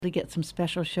to get some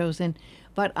special shows in.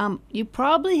 But you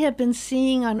probably have been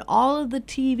seeing on all of the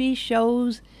TV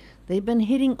shows, they've been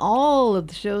hitting all of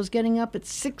the shows, getting up at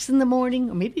 6 in the morning,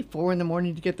 or maybe 4 in the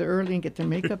morning to get there early and get their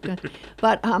makeup done.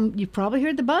 But you've probably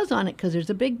heard the buzz on it because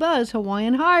there's a big buzz.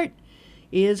 Hawaiian Heart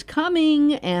is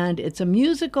coming, and it's a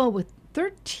musical with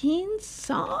 13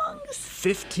 songs?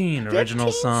 15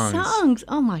 original 15 songs.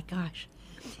 Oh my gosh.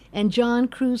 And John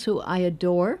Cruz, who I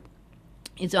adore,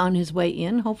 is on his way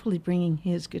in, hopefully bringing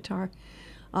his guitar.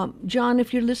 John,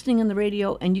 if you're listening on the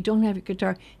radio and you don't have your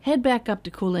guitar, head back up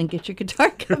to Kula and get your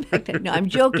guitar. Come back down. No, I'm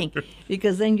joking,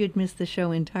 because then you'd miss the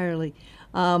show entirely.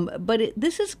 But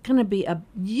this is going to be a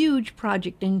huge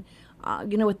project, and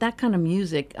with that kind of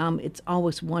music, it's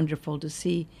always wonderful to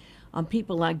see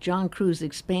people like John Cruz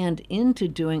expand into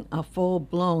doing a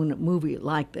full-blown movie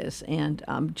like this. And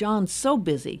John's so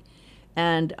busy.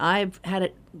 And I've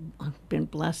been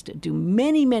blessed to do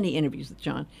many, many interviews with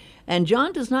John. And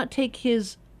John does not take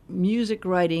his music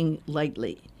writing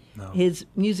lightly. No. His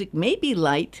music may be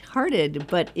light-hearted,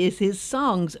 but his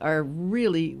songs are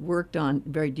really worked on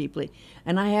very deeply.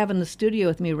 And I have in the studio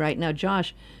with me right now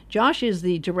Josh. Josh is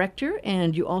the director,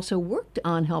 and you also worked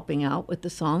on helping out with the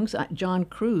songs. John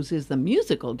Cruz is the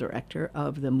musical director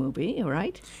of the movie,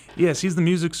 right? Yes, he's the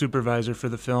music supervisor for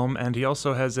the film, and he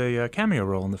also has a cameo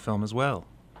role in the film as well.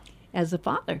 As a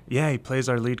father. Yeah, he plays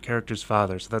our lead character's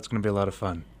father, so that's going to be a lot of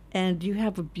fun. And you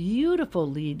have a beautiful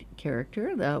lead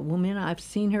character, the woman. I've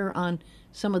seen her on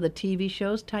some of the TV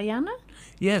shows. Tayana?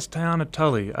 Yes, Tayana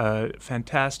Tully, a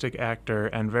fantastic actor,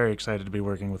 and very excited to be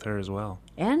working with her as well.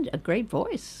 And a great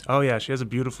voice. Oh, yeah, she has a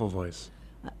beautiful voice.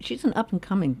 She's an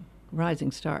up-and-coming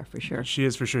rising star, for sure. She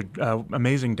is, for sure.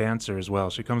 Amazing dancer as well.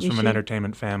 She comes from an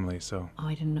entertainment family, so. Oh,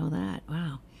 I didn't know that.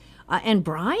 Wow. And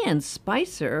Brian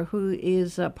Spicer, who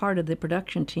is part of the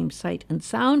production team, Sight and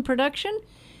Sound Production,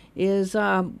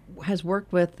 has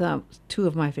worked with two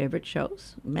of my favorite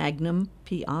shows, Magnum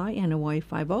P.I. and Hawaii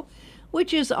Five-0,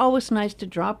 which is always nice to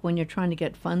drop when you're trying to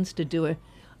get funds to do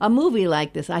a movie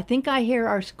like this. I think I hear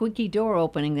our squeaky door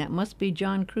opening. That must be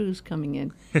John Cruz coming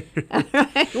in.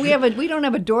 We don't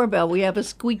have a doorbell. We have a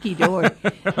squeaky door.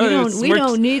 We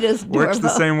don't need a doorbell. Works the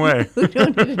same way. We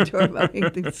don't need a doorbell.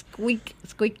 Squeak,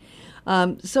 squeak.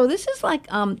 So this is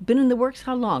been in the works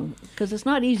how long? Because it's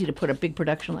not easy to put a big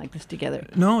production like this together.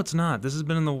 No, it's not. This has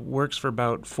been in the works for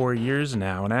about 4 years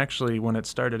now. And actually, when it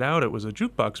started out, it was a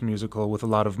jukebox musical with a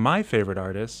lot of my favorite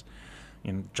artists,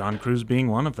 John Cruz being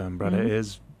one of them. But it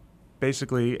is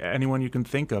basically anyone you can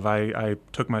think of. I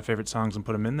took my favorite songs and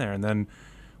put them in there. And then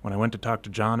when I went to talk to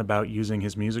John about using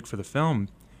his music for the film,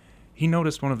 he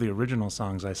noticed one of the original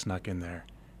songs I snuck in there.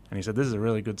 And he said, this is a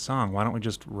really good song. Why don't we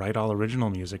just write all original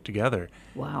music together?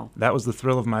 Wow. That was the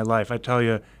thrill of my life. I tell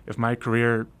you, if my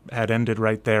career had ended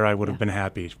right there, I would have been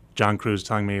happy. John Cruz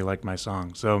telling me he liked my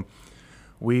song. So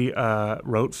we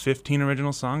wrote 15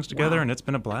 original songs together, and it's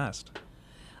been a blast.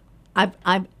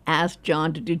 I've asked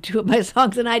John to do 2 of my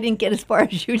songs, and I didn't get as far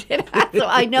as you did. So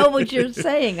I know what you're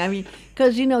saying. I mean,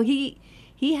 because,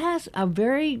 he has a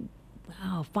very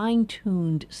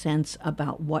fine-tuned sense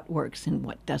about what works and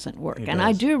what doesn't work. He and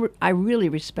does. I really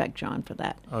respect John for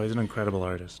that. Oh, he's an incredible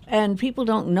artist. And people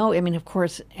don't know, I mean, of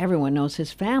course, everyone knows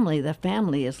his family. The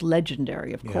family is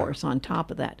legendary, of course, on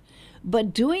top of that.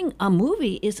 But doing a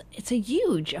movie it's a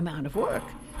huge amount of work.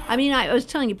 I mean, I was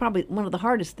telling you, probably one of the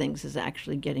hardest things is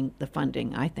actually getting the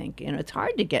funding, I think. It's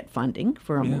hard to get funding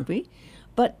for a movie.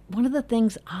 But one of the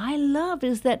things I love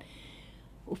is that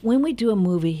when we do a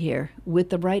movie here with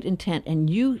the right intent, and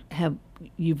you've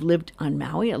lived on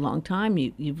Maui a long time,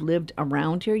 you've lived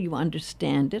around here, you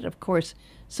understand it. Of course,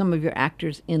 some of your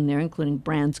actors in there, including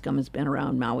Branscombe, has been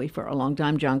around Maui for a long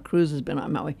time. John Cruz has been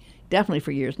on Maui definitely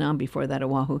for years now, and before that,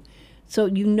 Oahu. So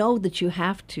you know that you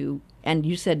have to, and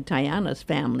you said Tayana's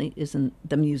family is in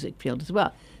the music field as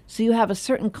well. So you have a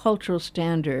certain cultural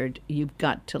standard you've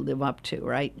got to live up to,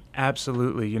 right?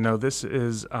 Absolutely. This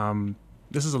is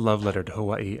a love letter to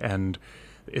Hawaii, and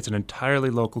it's an entirely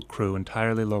local crew,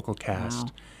 entirely local cast.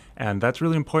 Wow. And that's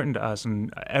really important to us.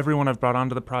 And everyone I've brought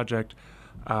onto the project,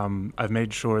 I've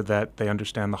made sure that they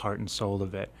understand the heart and soul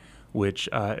of it, which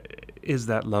is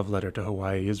that love letter to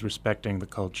Hawaii, is respecting the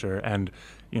culture. And,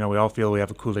 we all feel we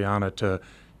have a kuleana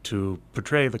to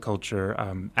portray the culture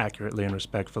accurately and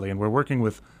respectfully. And we're working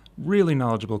with really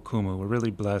knowledgeable kumu. We're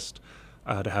really blessed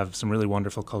to have some really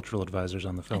wonderful cultural advisors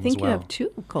on the film as well. I think you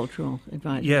have 2 cultural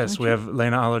advisors. Yes, we have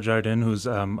Lena Alajardin, who's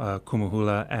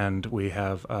Kumuhula, and we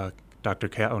have Dr.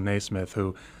 Kea'o Naismith,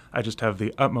 who I just have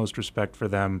the utmost respect for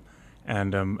them,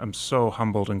 and I'm so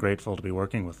humbled and grateful to be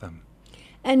working with them.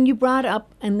 And you brought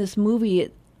up in this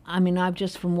movie, I mean, I've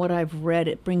just, from what I've read,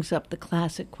 it brings up the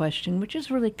classic question, which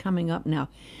is really coming up now.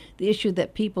 The issue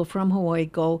that people from Hawaii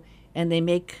go and they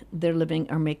make their living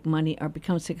or make money or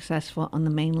become successful on the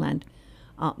mainland.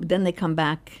 Then they come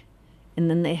back and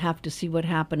then they have to see what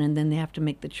happened, and then they have to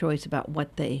make the choice about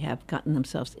what they have gotten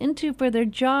themselves into for their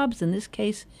jobs. In this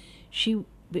case,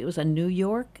 it was a New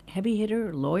York heavy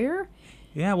hitter lawyer.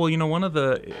 Yeah, well, one of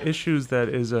the issues that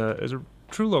is a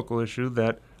true local issue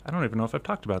that I don't even know if I've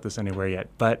talked about this anywhere yet,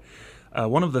 but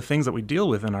one of the things that we deal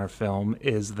with in our film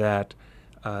is that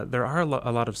there are a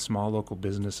lot of small local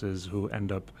businesses who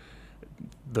end up,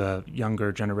 the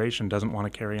younger generation doesn't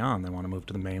want to carry on. They want to move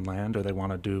to the mainland, or they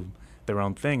want to do their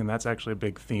own thing, and that's actually a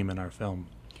big theme in our film.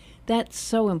 That's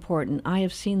so important. I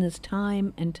have seen this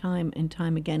time and time and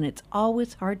time again. It's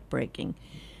always heartbreaking.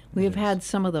 We have had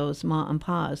some of those ma and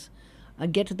pas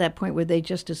get to that point where they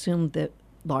just assume that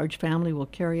large family will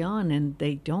carry on, and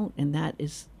they don't, and that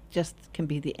is just can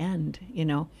be the end,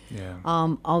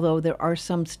 Yeah. Although there are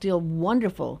some still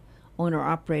wonderful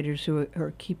owner-operators who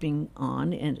are keeping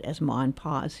on and as ma and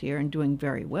pas here and doing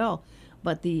very well.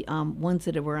 But the ones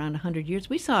that have around 100 years,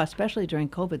 we saw, especially during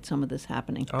COVID, some of this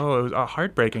happening. Oh, it was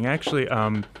heartbreaking. Actually,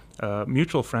 a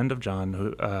mutual friend of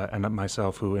John and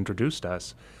myself who introduced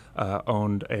us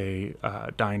owned a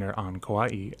diner on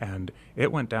Kauai, and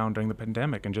it went down during the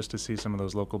pandemic, and just to see some of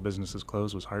those local businesses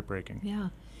close was heartbreaking. Yeah.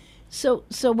 So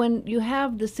when you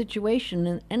have the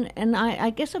situation, and I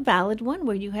guess a valid one,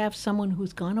 where you have someone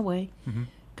who's gone away,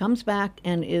 comes back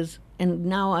and is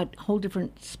now a whole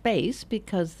different space,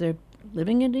 because they're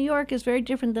living in New York is very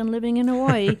different than living in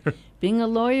Hawaii. Being a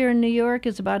lawyer in New York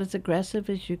is about as aggressive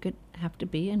as you could have to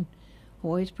be, and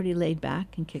Hawaii's pretty laid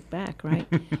back and kick back, right?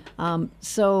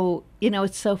 So,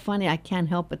 it's so funny. I can't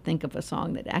help but think of a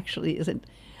song that actually isn't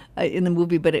in the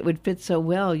movie, but it would fit so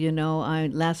well,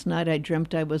 Last night I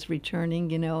dreamt I was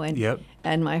returning, and Yep.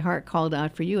 and my heart called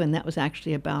out for you, and that was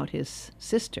actually about his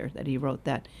sister that he wrote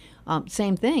that.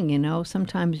 Same thing,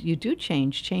 sometimes you do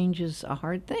change. Change is a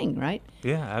hard thing, right?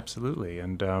 Yeah, absolutely.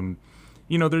 And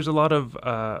there's a lot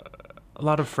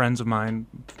of friends of mine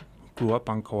grew up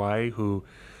on Kauai who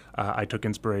I took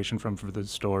inspiration from for the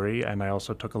story, and I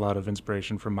also took a lot of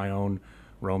inspiration from my own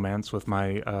romance with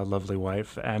my lovely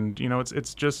wife. And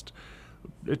it's just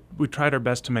we tried our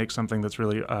best to make something that's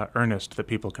really earnest that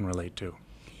people can relate to.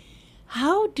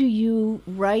 How do you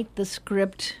write the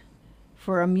script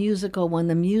for a musical when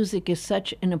the music is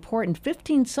such an important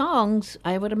 15 songs?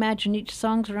 I would imagine each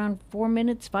song's around 4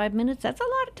 minutes, 5 minutes. That's a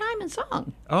lot of time in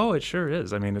song. Oh, it sure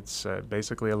is. I mean, it's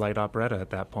basically a light operetta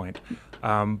at that point.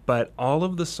 But all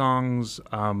of the songs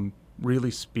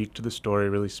really speak to the story,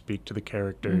 really speak to the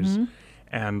characters.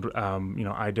 And,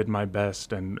 I did my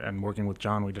best, and working with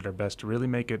John, we did our best to really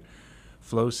make it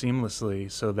flow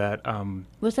seamlessly so that...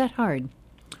 Was that hard?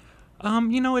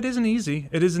 It isn't easy.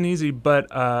 It isn't easy, but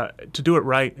to do it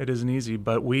right, it isn't easy.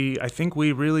 But I think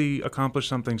we really accomplished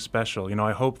something special.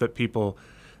 I hope that people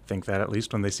think that, at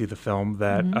least when they see the film,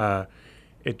 that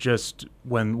it just,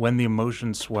 when the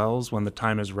emotion swells, when the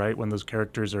time is right, when those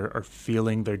characters are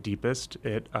feeling their deepest,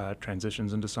 it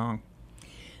transitions into song.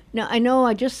 Now, I know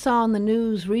I just saw on the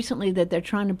news recently that they're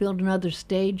trying to build another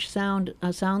sound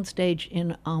stage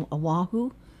in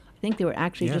Oahu. I think they were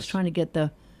actually just trying to get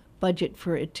the budget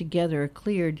for it together,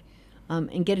 cleared,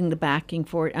 and getting the backing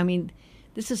for it. I mean,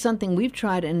 this is something we've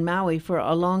tried in Maui for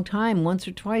a long time. Once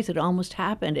or twice it almost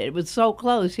happened. It was so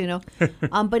close,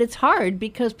 But it's hard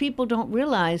because people don't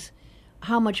realize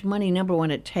how much money, number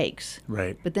one, it takes.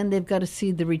 Right. But then they've got to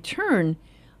see the return.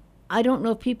 I don't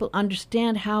know if people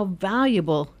understand how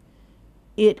valuable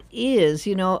it is,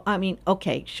 I mean,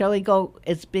 okay, shall we go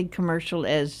as big commercial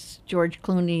as George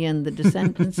Clooney and The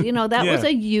Descendants? That was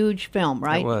a huge film,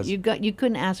 right? It was. You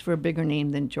couldn't ask for a bigger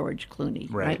name than George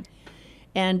Clooney, right?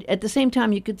 And at the same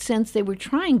time, you could sense they were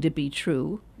trying to be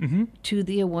true to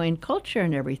the Hawaiian culture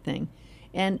and everything.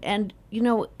 And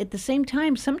at the same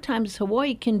time, sometimes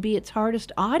Hawaii can be its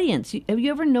hardest audience. Have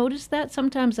you ever noticed that?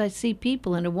 Sometimes I see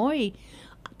people in Hawaii,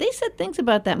 they said things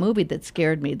about that movie that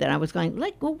scared me, that I was going,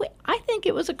 well, wait, I think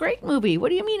it was a great movie. What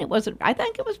do you mean it wasn't? I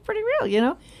think it was pretty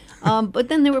real, But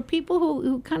then there were people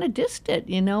who kind of dissed it,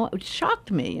 It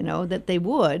shocked me, that they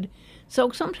would.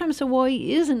 So sometimes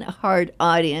Hawaii isn't a hard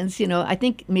audience, I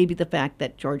think maybe the fact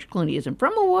that George Clooney isn't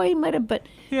from Hawaii might have, but...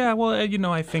 Yeah, well,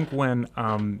 I think when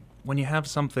you have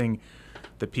something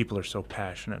that people are so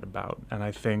passionate about, and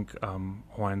I think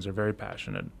Hawaiians are very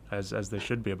passionate, as they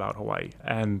should be about Hawaii,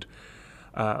 and...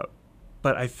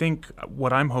 But I think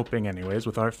what I'm hoping, anyways,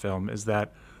 with our film is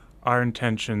that our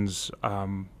intentions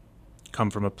come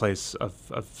from a place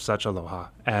of such aloha.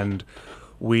 And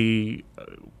we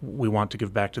want to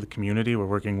give back to the community. We're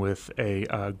working with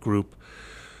a group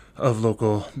of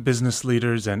local business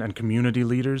leaders and community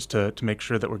leaders to make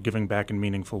sure that we're giving back in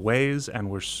meaningful ways. And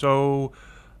we're so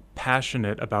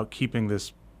passionate about keeping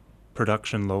this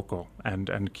production local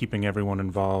and keeping everyone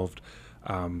involved,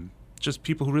 just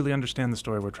people who really understand the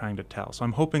story we're trying to tell. So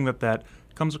I'm hoping that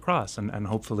comes across, and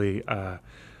hopefully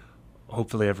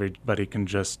everybody can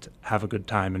just have a good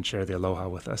time and share the aloha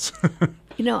with us.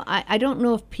 I don't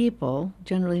know if people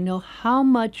generally know how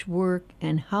much work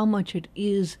and how much it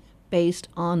is based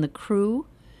on the crew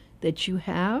that you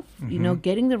have,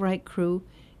 getting the right crew,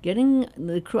 getting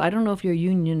the crew. I don't know if you're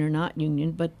union or not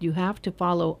union, but you have to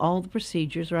follow all the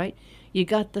procedures, right? You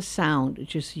got the sound,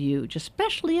 which is huge,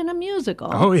 especially in a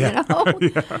musical. Oh, yeah.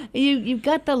 Yeah. You've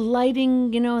got the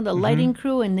lighting, the lighting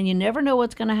crew, and then you never know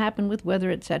what's going to happen with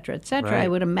weather, et cetera, et cetera. Right. I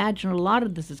would imagine a lot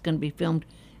of this is going to be filmed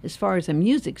as far as the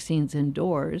music scenes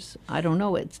indoors. I don't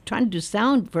know. It's trying to do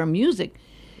sound for music.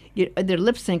 They're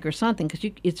lip sync or something,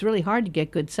 because it's really hard to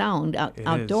get good sound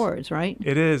outdoors, right?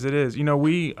 It is.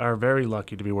 We are very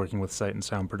lucky to be working with Sight and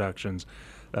Sound Productions.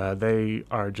 They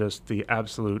are just the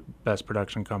absolute best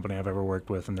production company I've ever worked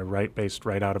with, and they're based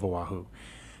right out of Oahu.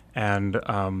 And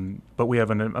but we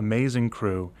have an amazing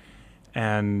crew,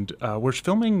 and we're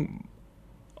filming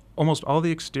almost all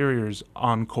the exteriors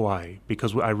on Kauai,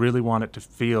 because I really want it to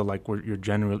feel like you're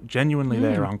genuinely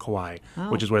there on Kauai,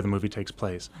 which is where the movie takes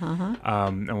place.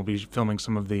 And we'll be filming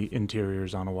some of the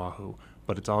interiors on Oahu,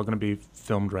 but it's all going to be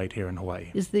filmed right here in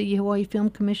Hawaii. Is the Hawaii Film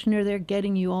Commissioner there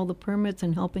getting you all the permits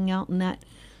and helping out in that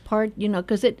part?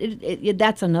 Because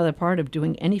that's another part of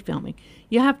doing any filming.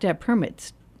 You have to have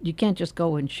permits. You can't just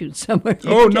go and shoot somewhere.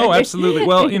 Oh, no, absolutely.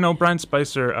 Well, Brian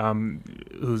Spicer,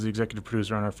 who's the executive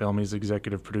producer on our film, he's the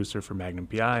executive producer for Magnum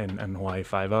PI and Hawaii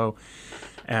Five-0.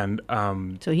 And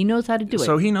so he knows how to do it.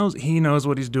 So he knows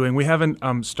what he's doing. We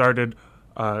haven't started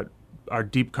our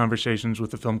deep conversations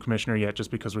with the film commissioner yet, just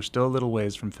because we're still a little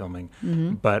ways from filming.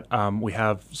 But we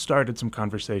have started some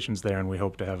conversations there, and we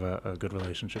hope to have a good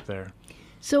relationship there.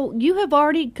 So you have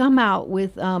already come out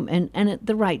with, and it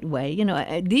the right way.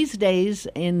 These days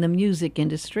in the music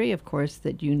industry, of course,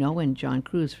 that and John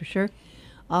Cruz for sure,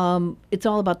 it's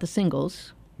all about the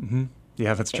singles. Mm-hmm.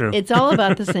 Yeah, that's true. It's all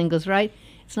about the singles, right?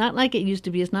 It's not like it used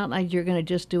to be. It's not like you're going to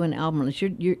just do an album.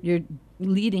 You're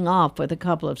leading off with a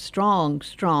couple of strong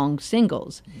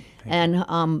singles.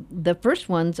 And the first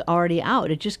one's already out.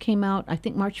 It just came out, I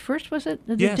think, March 1st, was it?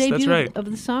 The yes, debut that's right.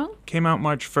 Of the song? Came out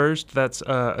March 1st. That's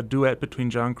a duet between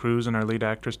John Cruz and our lead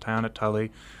actress, Tiana Tully.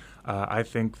 I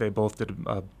think they both did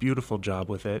a beautiful job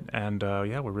with it. And,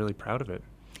 we're really proud of it.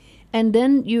 And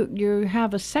then you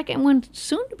have a second one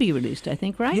soon to be released, I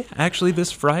think, right? Yeah, actually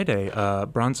this Friday.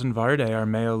 Bronson Varde, our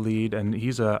male lead, and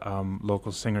he's a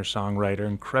local singer-songwriter,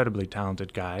 incredibly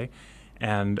talented guy.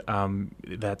 And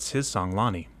that's his song,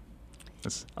 Lani.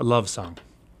 It's a love song.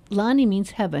 Lani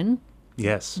means heaven.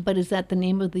 Yes. But is that the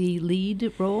name of the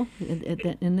lead role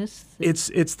in this?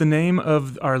 It's the name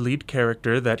of our lead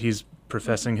character that he's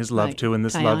professing his love to in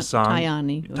this love song.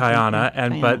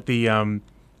 Tiana.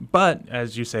 But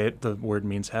as you say it, the word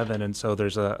means heaven, and so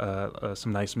there's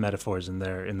some nice metaphors in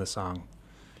there in the song.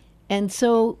 And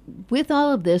so with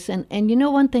all of this, and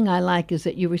one thing I like is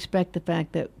that you respect the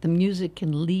fact that the music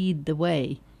can lead the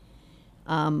way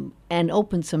and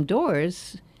open some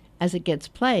doors as it gets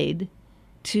played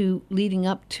to leading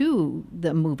up to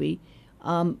the movie.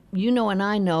 And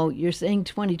I know you're saying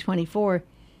 2024.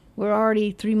 We're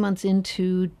already 3 months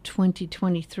into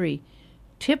 2023.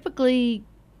 Typically,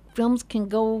 things can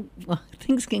go a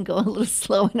little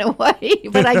slow in a way.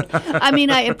 But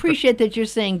I appreciate that you're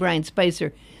saying Brian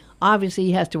Spicer. Obviously,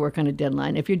 he has to work on a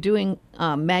deadline. If you're doing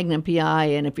Magnum PI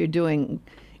and if you're doing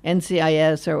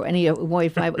NCIS or any Hawaii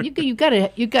Five, you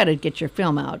gotta get your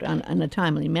film out in a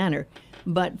timely manner.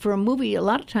 But for a movie, a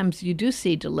lot of times you do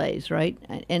see delays, right?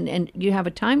 And you have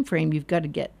a time frame you've got to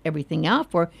get everything out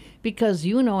for, because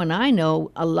and I know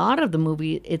a lot of the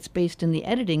movie, it's based in the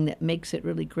editing that makes it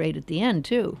really great at the end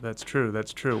too. That's true.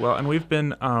 Well, and we've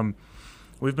been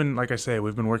like I say,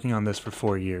 we've been working on this for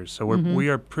 4 years, so we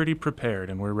are pretty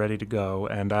prepared and we're ready to go.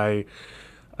 And do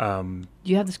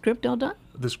you have the script all done?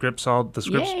 The script's all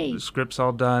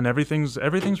done.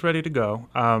 Everything's ready to go.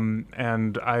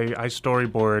 And I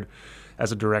storyboard. As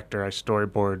a director, I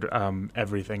storyboard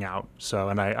everything out. So,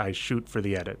 and I shoot for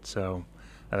the edit. So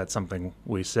that's something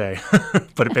we say,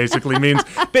 but it basically means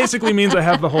I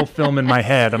have the whole film in my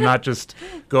head. I'm not just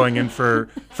going in for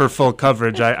full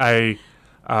coverage. I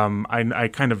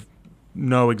kind of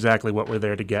know exactly what we're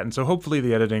there to get. And so hopefully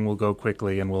the editing will go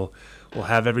quickly, and we'll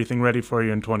have everything ready for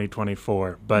you in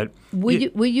 2024. But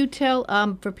will you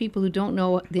tell for people who don't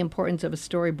know the importance of a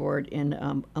storyboard in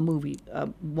a movie,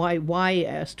 why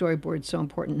a storyboard is so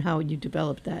important and how you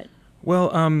develop that? Well,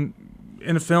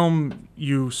 in a film,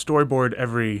 you storyboard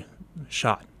every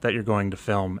shot that you're going to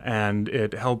film, and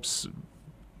it helps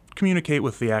communicate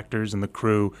with the actors and the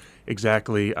crew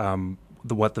exactly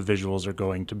what the visuals are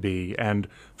going to be. And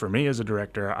for me as a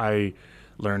director, I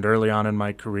learned early on in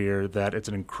my career that it's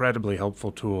an incredibly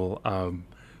helpful tool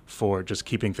for just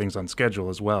keeping things on schedule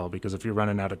as well, because if you're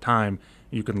running out of time,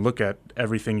 you can look at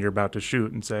everything you're about to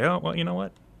shoot and say, oh, well, you know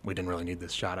what? We didn't really need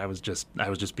this shot. I was just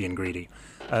being greedy.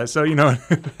 So, you know,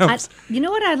 it helps. You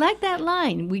know what? I like that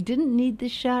line. We didn't need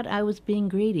this shot. I was being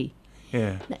greedy.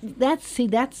 Yeah. That's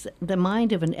the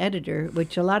mind of an editor,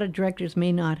 which a lot of directors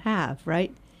may not have,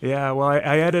 right? Yeah, well,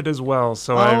 I edit as well,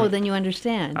 so then you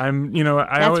understand.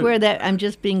 That's where that "I'm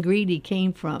just being greedy"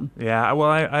 came from. Yeah,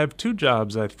 well, I have two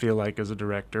jobs. I feel like as a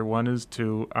director, one is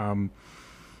to,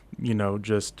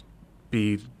 just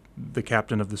be the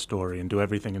captain of the story and do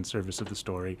everything in service of the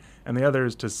story, and the other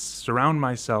is to surround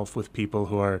myself with people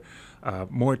who are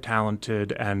more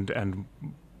talented and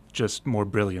just more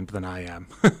brilliant than I am.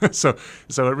 So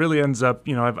it really ends up,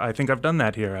 I think I've done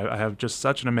that here. I have just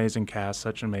such an amazing cast,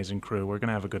 such an amazing crew. We're going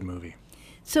to have a good movie.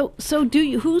 So do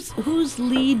you, whose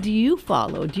lead do you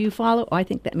follow? Do you follow, I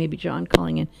think that may be John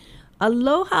calling in.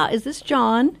 Aloha, is this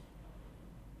John?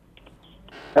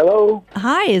 Hello?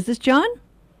 Hi, is this John?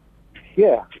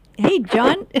 Yeah. Hey,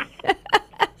 John.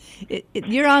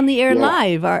 You're on the air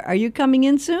live. Are you coming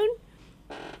in soon?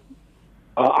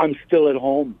 I'm still at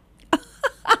home.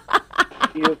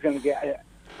 He was going to get.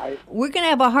 We're going to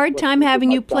have a hard time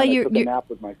having you play your nap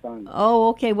with my son. Oh,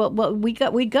 okay. Well, we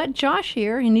got Josh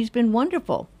here, and he's been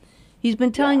wonderful. He's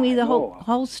been telling me the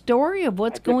whole story of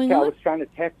what's going on. I was trying to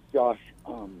text Josh.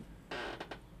 Io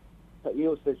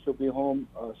said she'll be home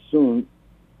soon,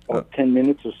 10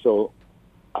 minutes or so.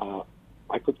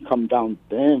 I could come down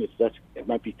then it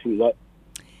might be too late.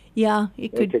 Yeah,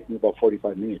 it could take me about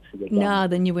 45 minutes to get down. No,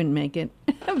 then you wouldn't make it.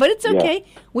 But it's okay.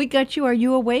 Yeah. We got you. Are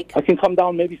you awake? I can come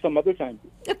down maybe some other time.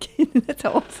 Okay, that's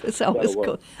always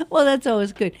cool. Well, that's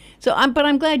always good. So, I'm glad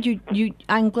I'm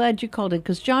glad you called in,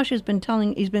 because Josh has been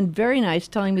he's been very nice,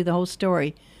 telling me the whole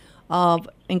story,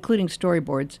 including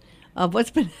storyboards of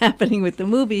what's been happening with the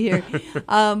movie here.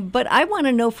 But I want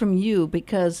to know from you,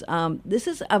 because this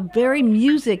is a very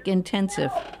music-intensive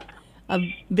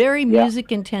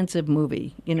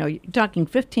movie. You're talking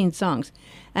 15 songs.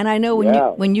 And I know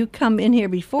when you come in here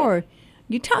before,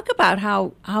 you talk about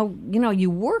how you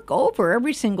work over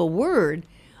every single word.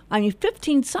 I mean,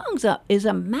 15 songs is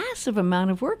a massive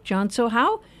amount of work, John. So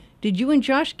how did you and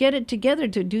Josh get it together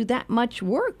to do that much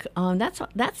work? That's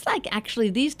like, actually,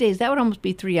 these days, that would almost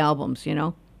be 3 albums,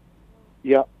 Yeah.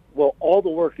 Well, all the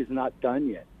work is not done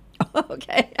yet.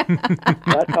 Okay.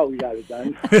 That's how we got it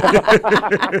done.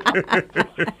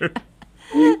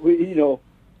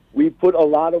 we put a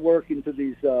lot of work into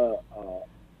this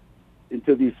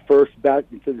first batch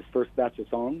of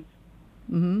songs.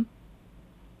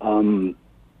 Mm-hmm.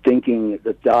 Thinking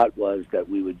the thought was that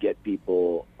we would get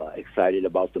people excited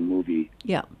about the movie.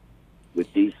 Yeah.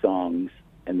 With these songs,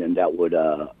 and then that would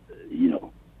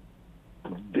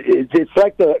it's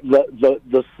like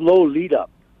the slow lead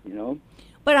up,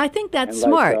 But I think that's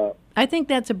smart. I think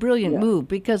that's a brilliant move,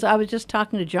 because I was just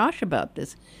talking to Josh about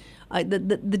this.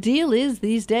 The deal is,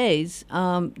 these days,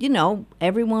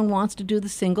 everyone wants to do the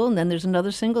single, and then there's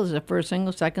another single. There's a first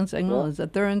single, second single, there's a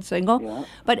third single. Yeah.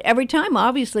 But every time,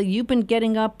 obviously, you've been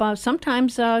getting up,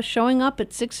 sometimes showing up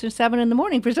at 6 or 7 in the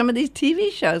morning for some of these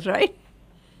TV shows, right?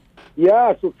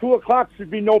 Yeah, so 2 o'clock should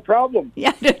be no problem.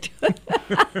 Yeah. Jesus.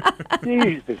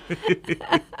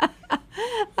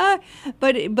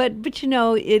 But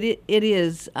it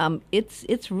is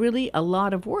it's really a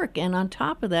lot of work, and on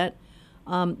top of that,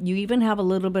 you even have a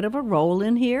little bit of a role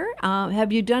in here.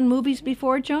 Have you done movies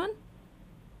before, John?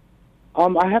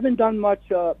 I haven't done much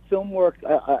film work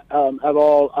at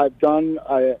all. I've done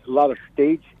a lot of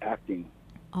stage acting.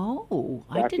 Oh,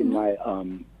 I didn't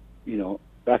know.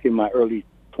 Back in my early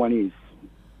 20s,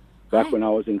 when I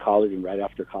was in college and right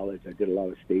after college, I did a lot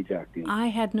of stage acting. I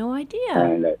had no idea.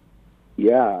 And I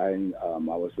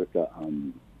was with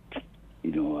an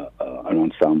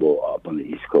ensemble up on the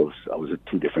East Coast. I was at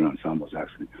 2 different ensembles,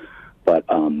 actually. But,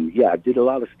 I did a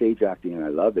lot of stage acting, and I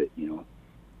love it,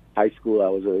 High school, I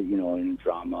was, in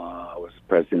drama. I was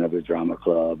president of a drama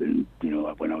club, and,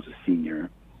 when I was a senior.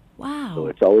 Wow. So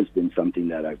it's always been something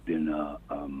that I've been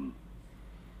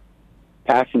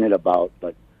passionate about,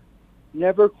 but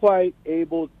never quite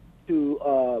able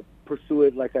to pursue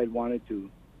it like I wanted to.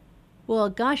 Well,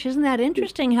 gosh, isn't that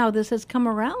interesting how this has come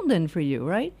around then for you,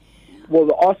 right? Well,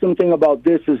 the awesome thing about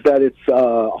this is that it's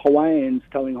Hawaiians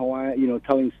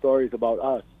telling stories about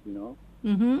us.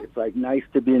 Mm-hmm. It's like nice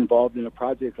to be involved in a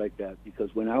project like that,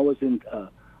 because when I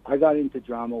got into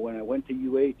drama when I went to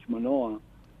UH Manoa.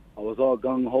 I was all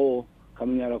gung ho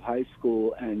coming out of high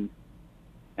school, and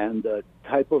the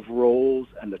type of roles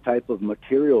and the type of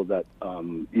material that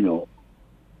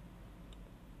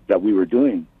that we were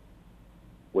doing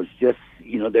was just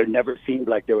there never seemed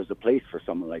like there was a place for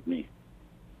someone like me.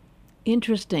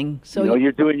 Interesting. So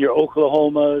you're doing your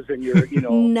Oklahomas and your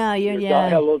no, your yeah.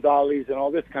 Hello Dollies and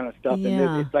all this kind of stuff, Yeah.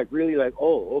 and it's like really like,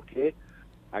 oh, okay,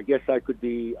 I guess I could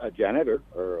be a janitor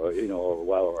or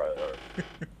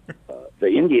the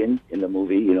Indian in the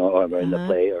movie, or in the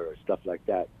play or stuff like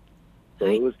that. So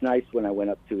it was nice when I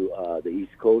went up to the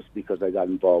East Coast, because I got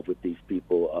involved with these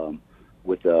people.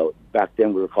 Back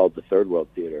then we were called the Third World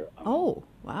Theater. Oh,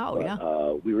 wow, yeah.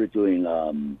 We were doing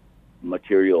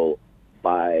material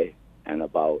by and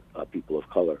about people of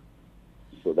color.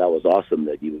 So that was awesome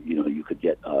that you could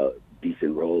get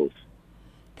decent roles.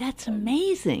 That's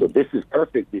amazing. So this is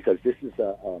perfect, because this is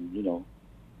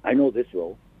I know this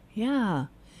role. Yeah.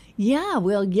 Yeah,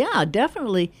 well, yeah,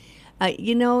 definitely.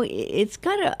 It's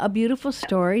got a beautiful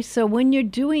story. So when you're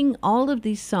doing all of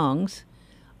these songs,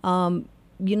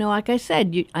 like I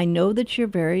said, I know that you're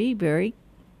very, very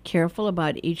careful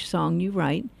about each song you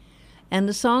write. And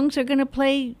the songs are going to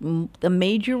play the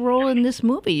major role in this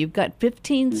movie. You've got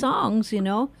 15 songs,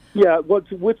 Yeah,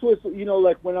 which was,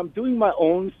 like when I'm doing my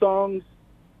own songs,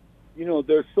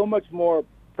 there's so much more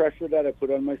pressure that I put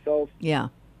on myself. Yeah.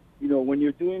 When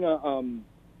you're doing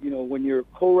when you're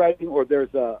co-writing, or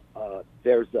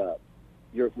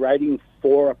you're writing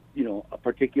for, a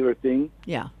particular thing.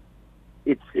 Yeah.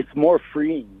 It's more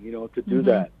freeing, to do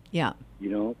that. Yeah.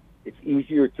 It's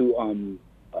easier to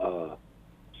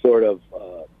sort of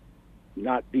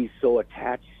not be so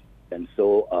attached and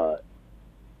so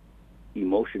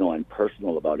emotional and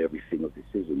personal about every single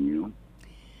decision.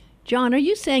 John, are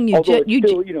you saying Although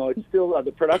it's still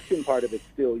the production part of it's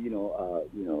still,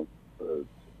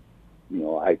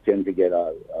 I tend to get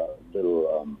a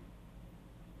little,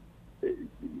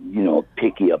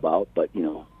 picky about, but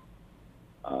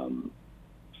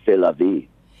c'est la vie.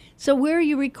 So where are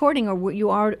you recording, or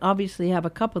you obviously have a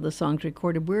couple of the songs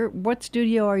recorded? What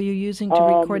studio are you using to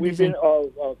record these in?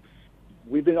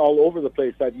 We've been all over the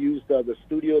place. I've used the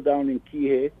studio down in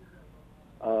Kihei,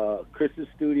 Chris's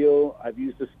studio. I've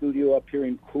used the studio up here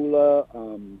in Kula.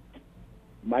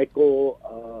 Michael.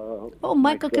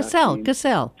 Michael Cassell.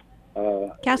 Castle.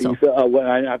 When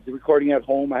I'm recording at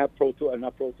home, I have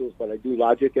not Pro Tools, but I do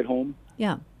Logic at home.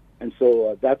 Yeah. And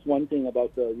so that's one thing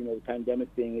about the pandemic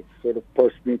thing. It sort of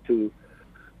forced me to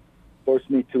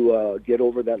get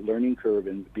over that learning curve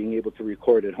and being able to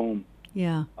record at home.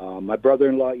 Yeah. My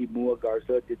brother-in-law Imua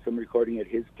Garza did some recording at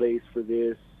his place for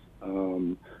this.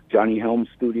 Johnny Helm's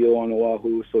studio on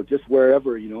Oahu. So just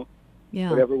wherever, Yeah.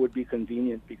 whatever would be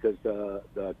convenient, because the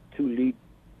two lead,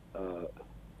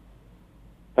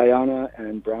 Diana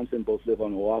and Bronson, both live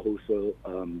on Oahu, so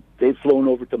they've flown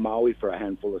over to Maui for a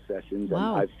handful of sessions,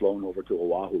 Wow. and I've flown over to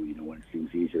Oahu, when it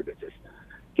seems easier to just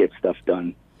get stuff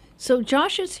done. So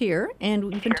Josh is here, and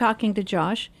we've been talking to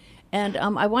Josh, and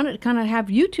I wanted to kind of have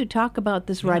you two talk about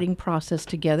this writing process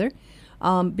together,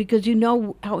 because you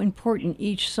know how important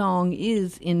each song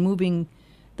is in moving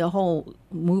the whole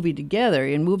movie together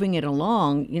and moving it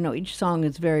along. Each song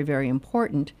is very, very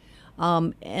important.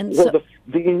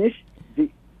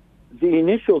 The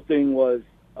initial thing was,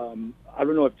 I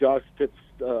don't know if Josh Pitts,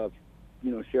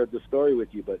 shared the story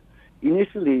with you, but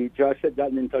initially Josh had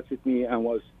gotten in touch with me and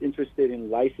was interested in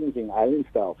licensing Island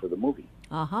Style for the movie.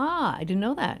 Aha, I didn't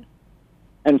know that.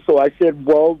 And so I said,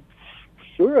 well,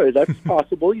 sure, that's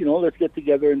possible. Let's get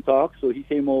together and talk. So he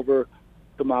came over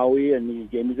to Maui and he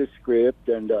gave me the script,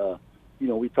 and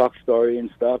we talked story and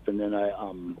stuff. And then I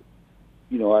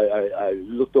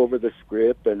looked over the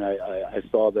script, and I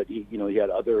saw that he had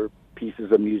other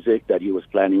pieces of music that he was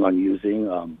planning on using.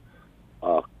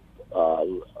 A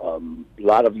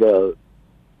lot of the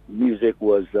music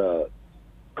was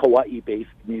Kauai-based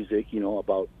music,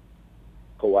 about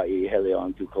Kauai,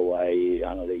 Heleon to Kauai,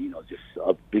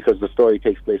 because the story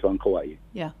takes place on Kauai.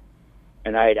 Yeah.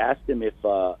 And I had asked him if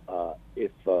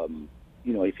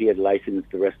he had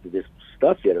licensed the rest of this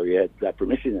stuff yet, or he had got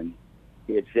permission, and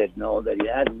he had said no, that he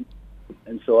hadn't.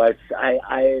 And so I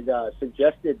had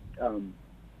suggested,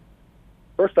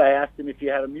 first I asked him if he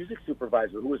had a music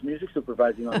supervisor who was music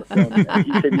supervising on the film, and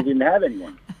he said he didn't have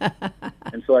anyone.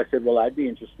 And so I said, well, I'd be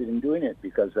interested in doing it,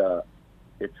 because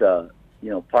it's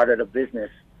part of the business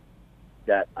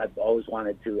that I've always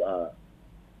wanted to,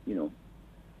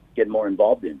 get more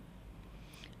involved in.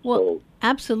 Well, So,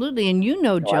 absolutely. And you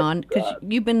know, John, because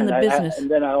you've been in the business.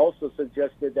 And then I also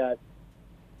suggested that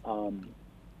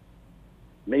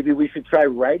maybe we should try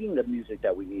writing the music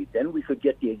that we need. Then we could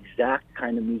get the exact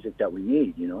kind of music that we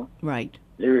need, Right.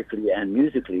 lyrically and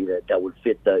musically that would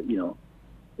fit the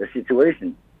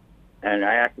situation. And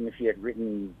I asked him if he had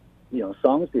written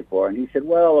songs before, and he said,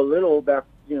 well, a little back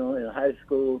in high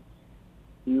school.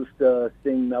 He used to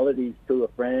sing melodies to a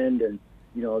friend, and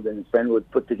then his friend would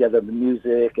put together the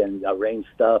music and arrange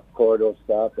stuff, chordal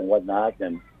stuff and whatnot.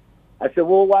 And I said,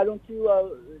 well, why don't you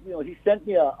he sent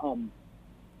me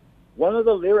one of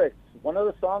the lyrics, one of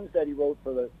the songs that he wrote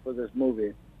for this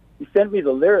movie. He sent me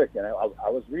the lyric, and I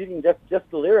was reading just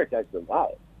the lyric. I said,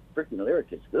 wow, freaking lyric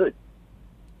is good.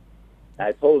 And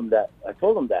I told him that,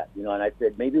 and I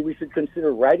said, maybe we should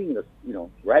consider writing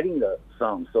the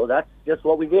song. So that's just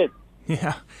what we did.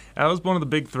 Yeah, that was one of the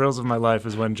big thrills of my life,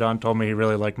 is when John told me he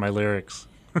really liked my lyrics.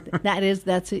 That is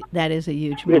a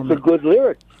huge moment. It's a good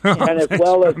lyric, and as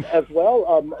well,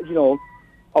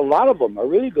 a lot of them are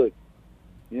really good.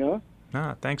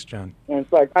 Ah, thanks, John. And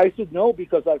it's like I should know,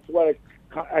 because that's what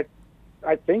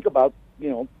I think about,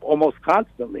 almost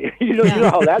constantly. You know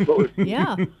how that goes.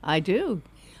 Yeah, I do.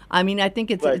 I mean, I think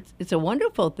it's a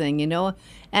wonderful thing,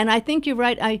 and I think you're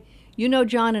right.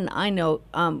 John, and I know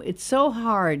it's so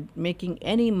hard making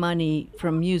any money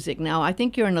from music. Now, I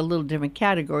think you're in a little different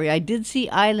category. I did see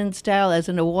Island Style as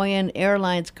an Hawaiian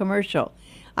Airlines commercial.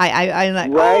 I'm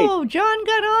like, right. Oh, John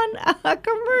got on a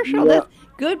commercial. Yeah. That's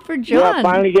good for John. Yeah,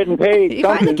 finally getting paid. He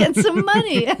finally gets some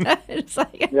money. It's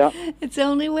like, it's the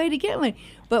only way to get money.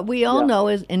 But we all know,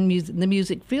 as in the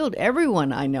music field,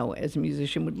 everyone I know as a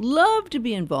musician would love to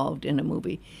be involved in a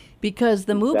movie, because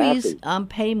the movies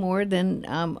pay more than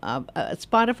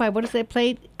Spotify. What does they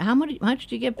play? How much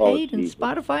do you get paid in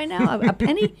Spotify now? A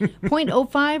penny,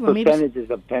 0.05, or maybe percentages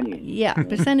of pennies. Yeah,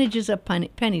 percentages of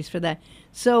pennies for that.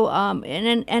 So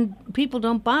and people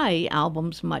don't buy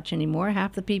albums much anymore.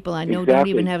 Half the people I know don't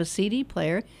even have a CD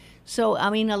player. So, I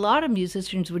mean, a lot of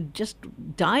musicians would just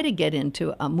die to get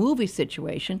into a movie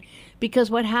situation,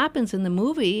 because what happens in the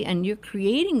movie, and you're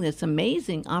creating this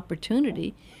amazing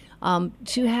opportunity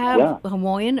to have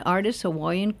Hawaiian artists,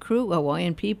 Hawaiian crew,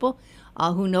 Hawaiian people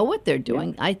who know what they're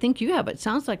doing. I think you have, it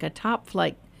sounds like a top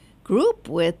flight group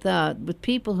with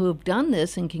people who have done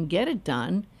this and can get it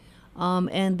done.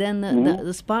 And then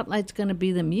the spotlight's going to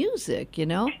be the music,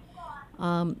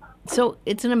 So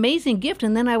it's an amazing gift,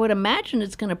 and then I would imagine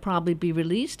it's going to probably be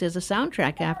released as a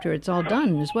soundtrack after it's all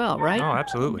done as well, right? Oh,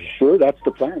 absolutely. Sure, that's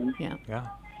the plan.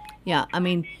 Yeah. I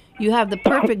mean, you have the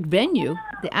perfect venue,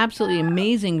 the absolutely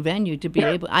amazing venue to be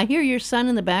able. I hear your son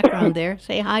in the background there.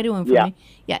 Say hi to him for me.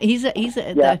 Yeah, he's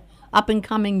the up and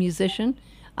coming musician.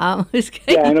 And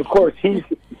of course he's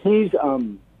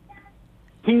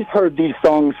heard these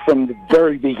songs from the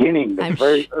very beginning, the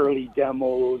very early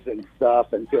demos and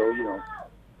stuff, until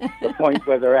the point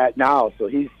where they're at now. So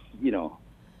he's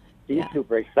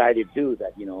super excited too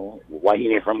that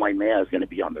Wahine from Waimea is going to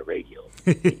be on the radio.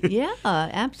 Yeah,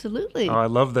 absolutely. Oh, I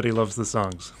love that he loves the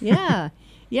songs. Yeah.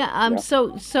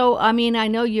 So I mean, I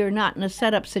know you're not in a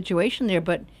setup situation there,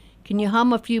 but can you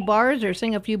hum a few bars or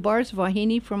sing a few bars of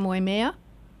Wahine from Waimea?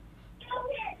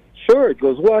 Sure, it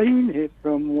goes, Wahine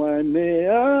from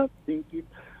Waimea, think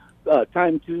it's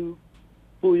time to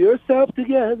pull yourself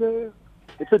together.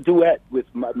 It's a duet with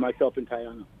myself and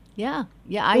Tayana. Yeah.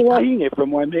 Wahine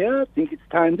from Waimea, think it's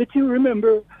time that you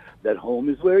remember that home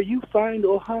is where you find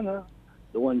ohana,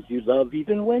 the ones you love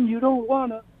even when you don't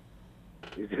wanna.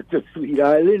 Is it the sweet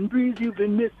island breeze you've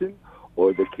been missing,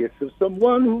 or the kiss of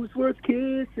someone who's worth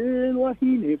kissing?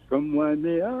 Wahine from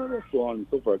Waimea, so on and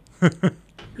so forth.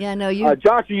 Yeah, no, you.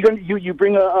 Josh, are you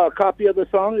bring a copy of the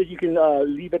song that you can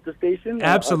leave at the station?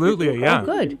 Absolutely, yeah. Oh,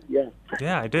 good.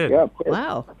 Yeah, I did. Yeah, of course.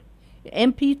 Wow.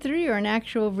 MP3 or an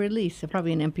actual release?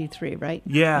 Probably an MP3, right?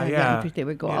 Yeah.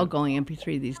 MP3. We're all going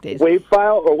MP3 these days. Wave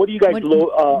file, or what do you guys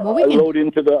load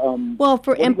into the? Well,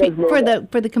 for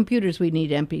the computers, we need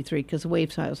MP3 because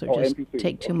wave files are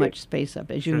take too much space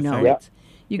up, as you know. Thing.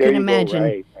 You can imagine.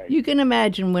 Right. You can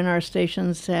imagine when our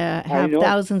stations have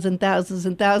thousands and thousands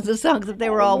and thousands of songs. If they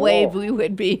were all wave, we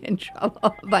would be in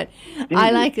trouble. But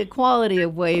I like the quality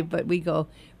of wave, but we go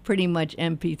pretty much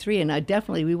MP3,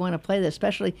 and we want to play this.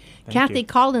 Especially Kathy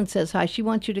Collins says hi. She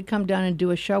wants you to come down and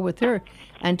do a show with her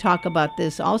and talk about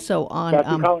this. Also on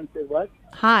Kathy Collins says what?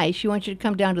 Hi. She wants you to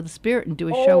come down to the Spirit and do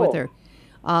a show with her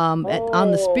on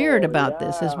the Spirit about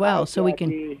this as well. So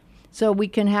we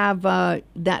can have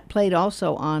that played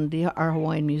also on our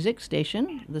Hawaiian music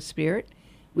station, the Spirit.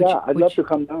 I'd love to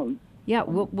come down. Yeah,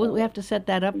 we have to set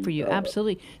that up for you.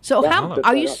 Absolutely. So Yeah, how set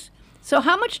are that you? up. So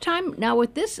how much time now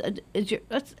with this? Is your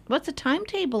what's the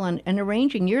timetable on and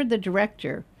arranging? You're the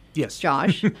director, Yes.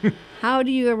 Josh. How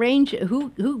do you arrange it?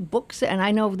 Who books it? And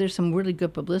I know there's some really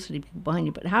good publicity people behind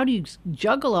you, but how do you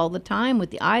juggle all the time with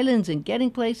the islands and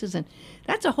getting places? And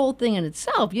that's a whole thing in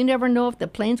itself. You never know if the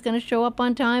plane's going to show up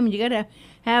on time, and you got to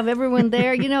have everyone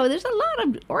there. There's a lot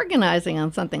of organizing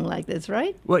on something like this,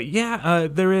 right? Well, yeah,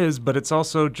 there is, but it's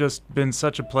also just been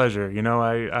such a pleasure.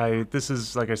 This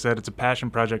is, like I said, it's a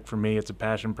passion project for me. It's a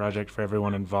passion project for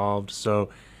everyone involved. So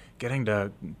getting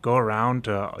to go around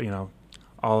to,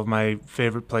 all of my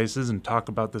favorite places and talk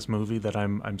about this movie that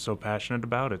I'm so passionate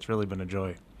about, it's really been a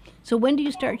joy. So when do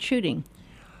you start shooting?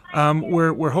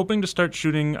 We're hoping to start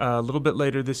shooting a little bit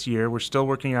later this year. We're still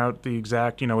working out the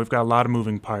exact, we've got a lot of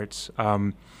moving parts.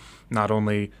 Not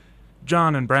only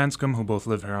John and Branscombe, who both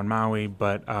live here on Maui,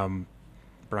 but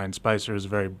Brian Spicer is a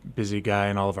very busy guy,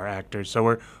 and all of our actors.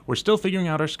 So we're still figuring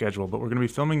out our schedule, but we're going to be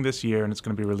filming this year, and it's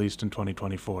going to be released in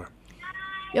 2024.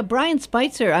 Yeah, Brian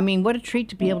Spicer. I mean, what a treat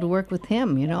to be able to work with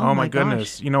him. Oh my gosh.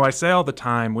 goodness! I say all the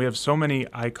time, we have so many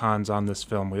icons on this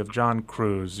film. We have John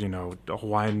Cruz, a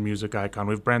Hawaiian music icon.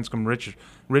 We have Branscombe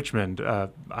Richmond,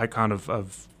 icon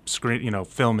of screen,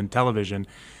 film and television,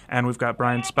 and we've got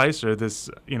Brian Spicer, this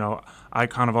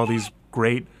icon of all these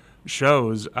great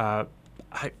shows.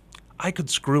 I could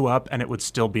screw up, and it would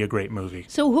still be a great movie.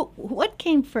 So what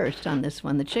came first on this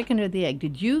one, the chicken or the egg?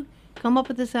 Did you come up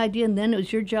with this idea, and then it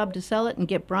was your job to sell it and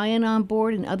get Brian on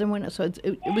board and other one? So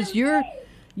it was your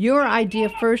idea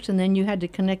first, and then you had to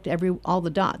connect all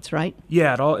the dots, right?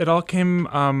 Yeah, it all came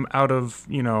out of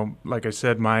like I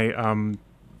said, my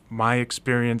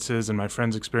experiences and my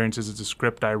friends' experiences. It's a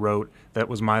script I wrote that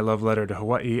was my love letter to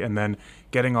Hawaii, and then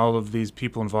getting all of these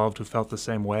people involved who felt the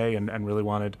same way and really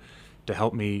wanted to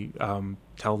help me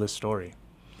tell this story.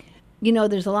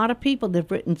 There's a lot of people that have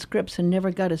written scripts and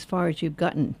never got as far as you've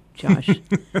gotten, Josh.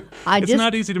 It's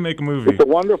not easy to make a movie. It's a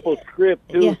wonderful script,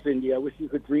 too, Yeah. Cindy. I wish you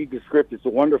could read the script. It's a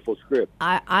wonderful script.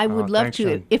 I would love thanks, to.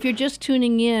 Jen. If you're just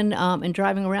tuning in and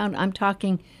driving around, I'm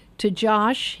talking to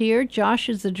Josh here. Josh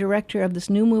is the director of this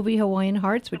new movie, Hawaiian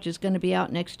Hearts, which is going to be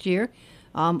out next year.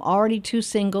 Already 2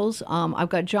 singles. I've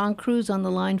got John Cruz on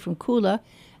the line from Kula.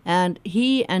 And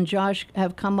he and Josh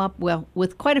have come up,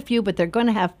 with quite a few, but they're going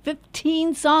to have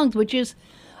 15 songs, which is,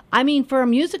 for a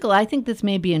musical, I think this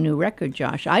may be a new record,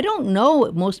 Josh. I don't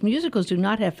know. Most musicals do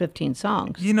not have 15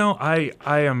 songs. I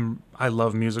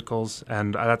love musicals,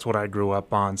 and that's what I grew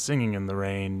up on, Singing in the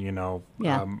Rain,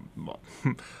 Yeah.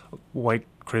 White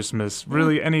Christmas,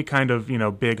 really any kind of,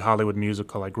 big Hollywood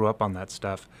musical. I grew up on that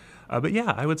stuff. But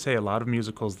yeah, I would say a lot of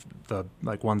musicals, the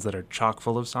ones that are chock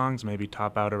full of songs, maybe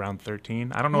top out around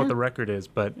 13. I don't know what the record is,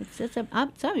 but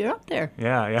You're up there.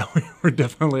 yeah, we're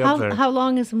definitely up there. How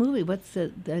long is the movie? What's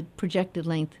the projected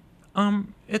length?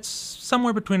 It's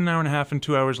somewhere between an hour and a half and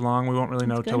 2 hours long. We won't really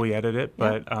know till good. we edit it,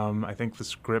 but I think the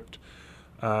script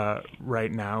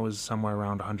right now is somewhere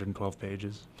around 112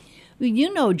 pages.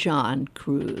 Well, John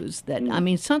Cruz, that,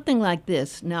 something like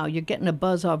this, now you're getting a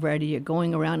buzz already, you're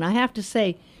going around. I have to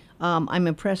say, I'm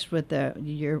impressed with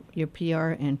your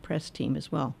PR and press team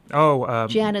as well. Oh,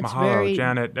 Janet's mahalo.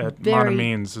 Janet at Mana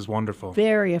Means is wonderful.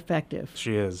 Very effective.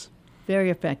 She is.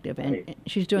 Very effective, and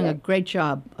she's doing a great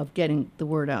job of getting the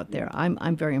word out there.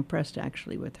 I'm very impressed,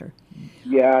 actually, with her.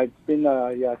 Yeah, it's been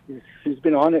she's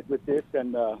been on it with this,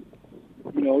 and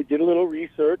did a little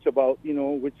research about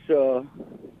which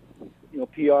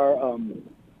PR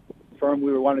firm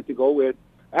we wanted to go with.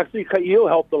 Actually, Ka'io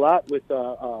helped a lot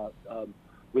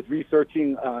with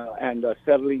researching and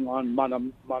settling on Mana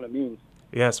Means.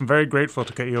 Yes, I'm very grateful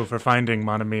to Ka'io for finding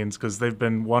Mana Means, because they've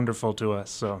been wonderful to us.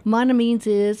 So Mana Means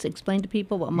is, explain to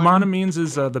people what Mana Means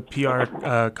is the PR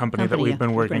company that we've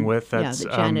been working with. That's,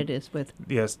 that Janet is with.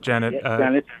 Yes, Janet.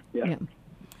 Janet. Yeah.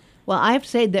 Well, I have to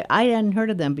say that I hadn't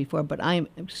heard of them before, but I'm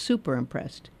super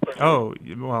impressed. Oh,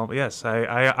 well, yes,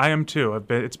 I am too.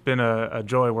 It's been a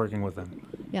joy working with them.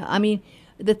 Yeah,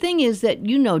 the thing is that,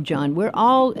 John, we're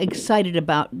all excited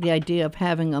about the idea of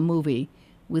having a movie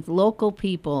with local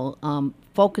people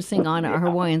focusing on our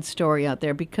Hawaiian story out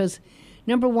there, because,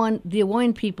 number one, the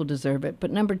Hawaiian people deserve it,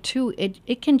 but number two,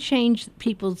 it can change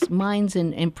people's minds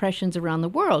and impressions around the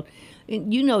world.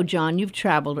 John, you've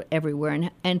traveled everywhere,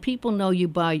 and people know you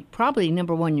by probably,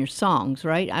 number one, your songs,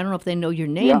 right? I don't know if they know your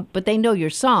name, but they know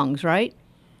your songs, right?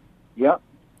 Yeah.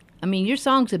 Your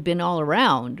songs have been all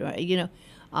around, right? It's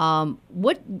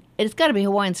got to be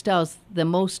Hawaiian Styles, the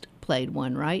most played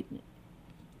one, right?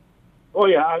 Oh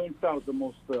yeah, Hawaiian Styles the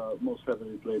most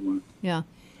heavily played one. Yeah,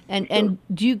 And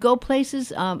do you go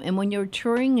places? And when you're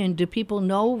touring, and do people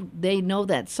know they know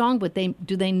that song, but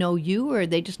do they know you, or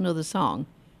they just know the song?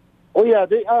 Oh yeah,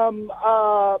 they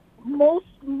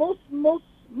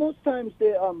most times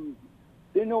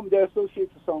they know they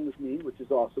associate the song with me, which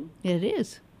is awesome. It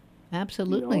is,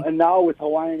 absolutely. And now with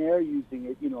Hawaiian Air using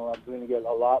it, I'm going to get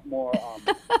a lot more.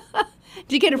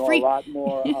 Do you get a free? A lot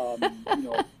more,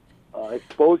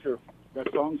 exposure. That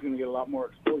song's going to get a lot more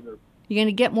exposure. You're going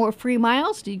to get more free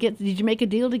miles? Did you make a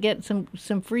deal to get some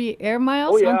free air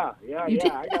miles? Oh yeah.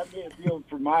 I got me a deal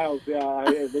for miles.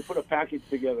 Yeah, they put a package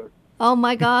together. Oh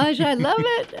my gosh, I love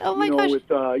it. Oh my gosh. With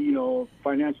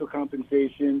financial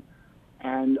compensation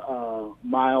and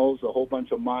miles, a whole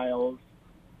bunch of miles,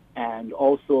 and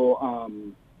also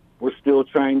we're still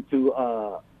trying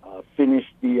to finish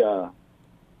the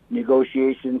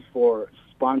negotiations for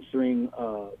sponsoring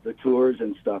the tours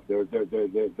and stuff. They're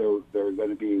going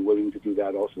to be willing to do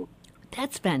that also.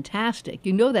 That's fantastic.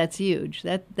 That's huge.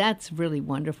 That's really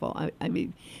wonderful. I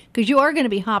mean, because you are going to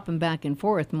be hopping back and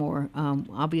forth more.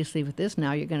 Obviously, with this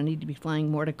now, you're going to need to be flying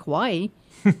more to Kauai.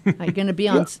 You're going to be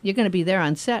on. You're going to be there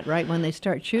on set, right, when they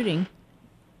start shooting.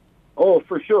 Oh,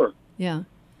 for sure. Yeah,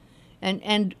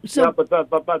 and so. Yeah, but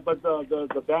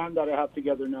the band that I have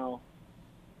together now,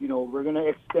 we're going to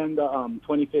extend the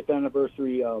 25th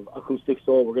anniversary of Acoustic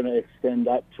Soul. We're going to extend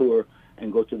that tour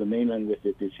and go to the mainland with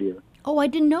it this year. Oh, I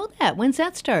didn't know that. When's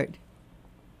that start?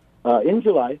 In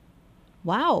July.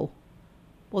 Wow.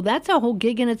 Well, that's a whole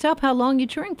gig in itself. How long are you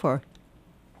touring for?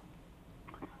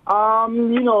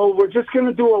 We're just going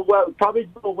to do probably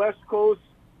do a West Coast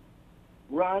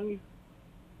run.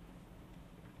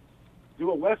 Do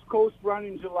a West Coast run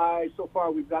in July. So far,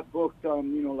 we've got booked,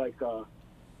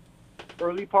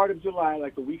 early part of July,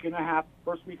 like the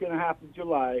first week and a half of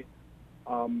July,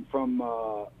 from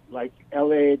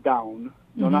L.A. down.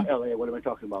 No, not L.A. What am I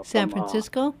talking about? San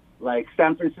Francisco?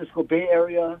 San Francisco Bay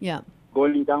Area. Yeah.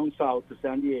 Going down south to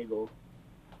San Diego.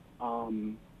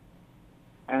 And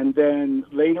then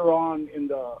later on in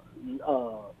the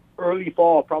early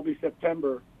fall, probably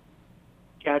September,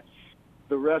 catch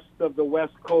the rest of the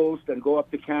West Coast and go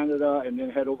up to Canada and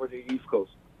then head over to the East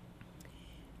Coast.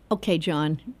 Okay,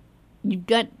 John. You've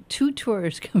got 2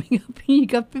 tours coming up. You've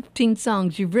got 15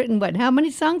 songs. You've written what? How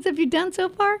many songs have you done so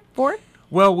far? 4?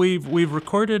 Well, we've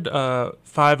recorded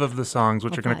 5 of the songs,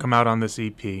 which are going to come out on this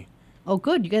EP. Oh,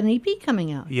 good. You got an EP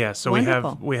coming out. Yeah, so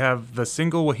Wonderful. we have the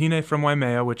single Wahine from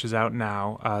Waimea, which is out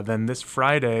now. Then this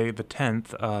Friday, the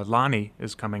 10th, Lani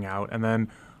is coming out. And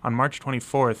then on March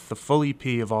 24th, the full EP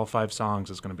of all 5 songs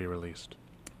is going to be released.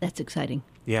 That's exciting.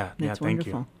 Yeah, That's thank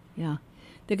wonderful. you. Yeah.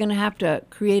 They're going to have to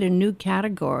create a new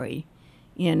category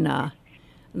in the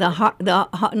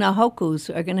Nahokus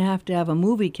are going to have a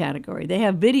movie category. They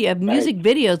have music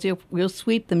videos. We'll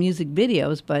sweep the music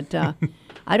videos, but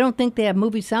I don't think they have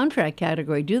movie soundtrack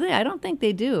category, do they? I don't think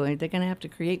they do. They're going to have to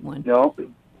create one. No.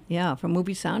 Yeah, for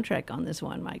movie soundtrack on this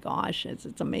one. My gosh, it's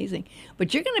amazing.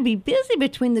 But you're going to be busy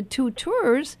between the 2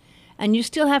 tours, and you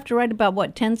still have to write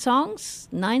about, 10 songs?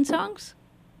 9 songs?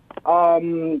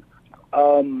 Some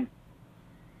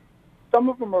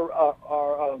of them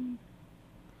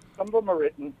are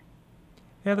written.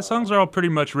 Yeah, the songs are all pretty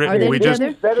much written. Are they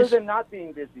It's better than not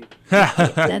being busy.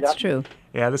 That's true.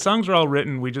 Yeah, the songs are all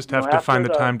written. We just have to find the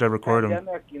time to record them.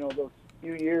 Those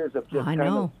few years of just I kind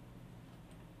know.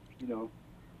 of,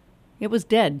 It was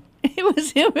dead. It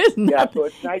was nothing. Yeah, so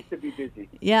it's nice to be busy.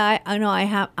 Yeah, I know.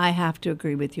 I have to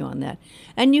agree with you on that.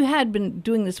 And you had been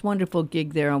doing this wonderful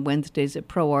gig there on Wednesdays at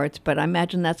Pro Arts, but I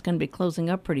imagine that's going to be closing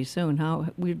up pretty soon. How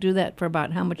we do that for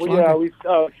about how much longer? Yeah, we've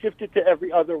shifted to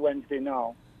every other Wednesday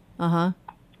now.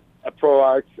 At Pro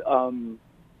Arts,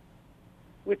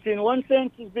 which in one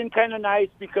sense has been kind of nice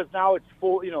because now it's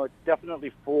full. It's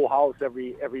definitely full house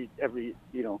every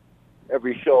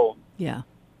show. Yeah.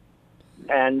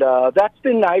 And that's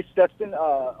been nice. That's been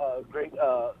a great.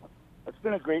 It's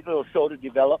been a great little show to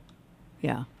develop.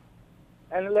 Yeah.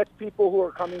 And it lets people who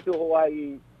are coming to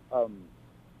Hawaii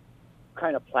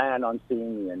kind of plan on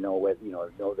seeing me and know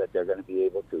that they're going to be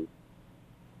able to.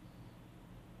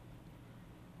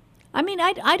 I mean,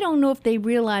 I don't know if they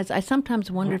realize. I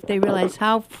sometimes wonder if they realize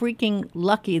how freaking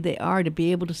lucky they are to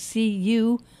be able to see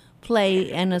you play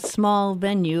in a small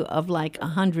venue of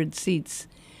 100 seats.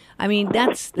 I mean,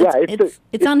 it's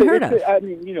unheard of. I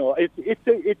mean,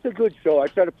 it's a good show. I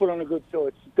try to put on a good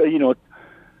show.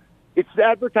 It's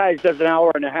advertised as an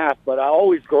hour and a half, but I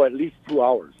always go at least 2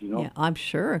 hours. Yeah, I'm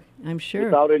sure.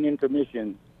 Without an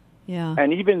intermission. Yeah.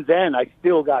 And even then, I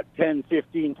still got 10,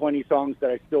 15, 20 songs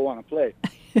that I still want to play.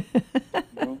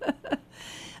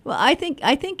 Well, I think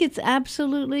it's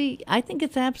absolutely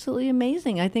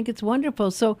amazing. I think it's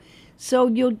wonderful. So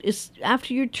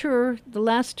after your tour, the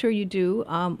last tour you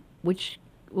do, which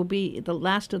will be the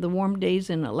last of the warm days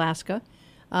in Alaska,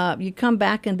 you come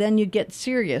back and then you get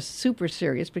serious, super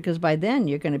serious, because by then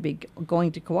you're going to be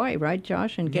going to Kauai, right,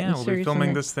 Josh, and getting We'll serious. be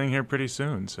filming this thing here pretty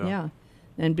soon. So Yeah,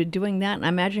 and be doing that. And I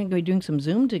imagine you're going to be doing some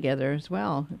Zoom together as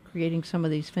well, creating some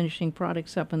of these finishing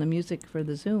products up and the music for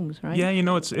the Zooms, right? Yeah,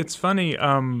 it's funny.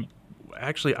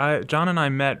 Actually, John and I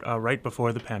met right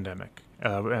before the pandemic,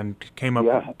 and came up.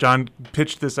 Yeah. John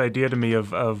pitched this idea to me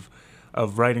of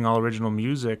writing all original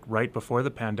music right before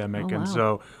the pandemic, Oh, and wow.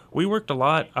 so we worked a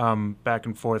lot back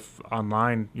and forth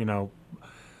online.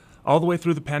 All the way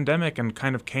through the pandemic, and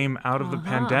kind of came out of the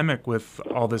pandemic with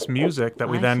all this music that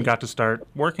we I then see. got to start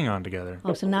working on together.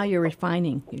 Oh, so now you're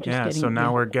refining. You're just Yeah, getting, so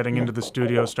now we're getting yeah. into the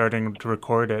studio, starting to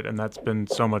record it, and that's been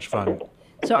so much fun.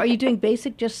 So are you doing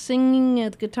basic, just singing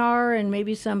the guitar and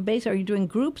maybe some bass? Are you doing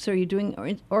groups? Are you doing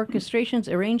orchestrations,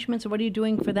 arrangements? Or what are you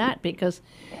doing for that? Because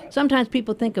sometimes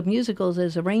people think of musicals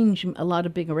as a lot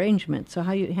of big arrangements. So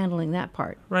how are you handling that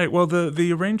part? Right. Well,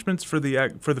 the arrangements for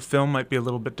the film might be a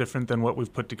little bit different than what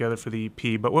we've put together for the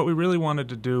EP. But what we really wanted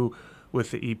to do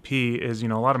with the EP is, a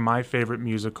lot of my favorite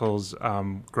musicals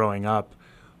growing up,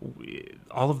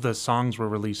 all of the songs were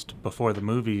released before the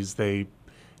movies. They,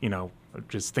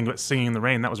 just think about Singing in the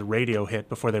Rain. That was a radio hit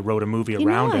before they wrote a movie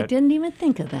around I it. didn't even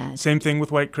think of that. Same thing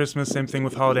with White Christmas. Same thing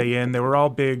with Holiday Inn. They were all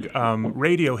big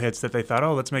radio hits that they thought,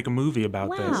 oh, let's make a movie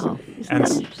about this. Wow, isn't And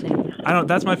that interesting?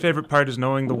 That's my favorite part, is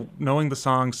knowing the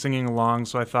song, singing along.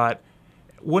 So I thought,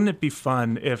 wouldn't it be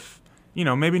fun if,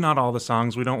 maybe not all the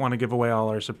songs, we don't want to give away all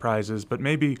our surprises, but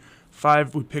maybe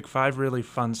we pick 5 really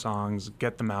fun songs,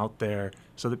 get them out there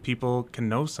so that people can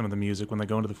know some of the music when they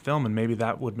go into the film, and maybe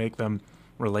that would make them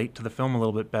relate to the film a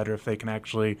little bit better if they can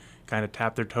actually kind of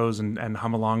tap their toes and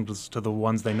hum along to the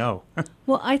ones they know.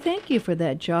 Well, I thank you for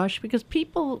that, Josh, because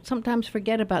people sometimes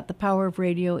forget about the power of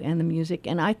radio and the music,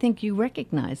 and I think you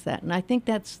recognize that, and I think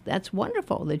that's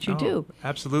wonderful that you do.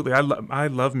 Absolutely. I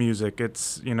love music.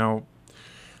 It's,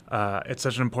 it's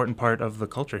such an important part of the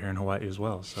culture here in Hawaii as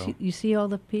well. So You see all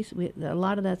the pieces. A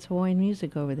lot of that's Hawaiian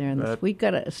music over there. And we've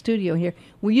got a studio here.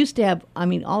 We used to have.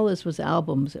 All this was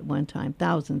albums at one time.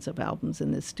 Thousands of albums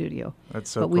in this studio. That's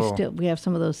so but cool. we have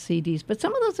some of those CDs. But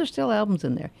some of those are still albums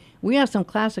in there. We have some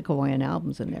classic Hawaiian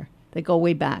albums in there. They go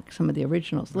way back. Some of the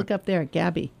originals. Look up there at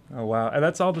Gabby. Oh wow, and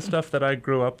that's all the stuff that I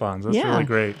grew up on. So that's really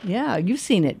great. Yeah, you've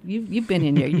seen it. You've been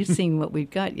in here. You've seen what we've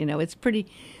got. It's pretty.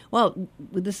 Well,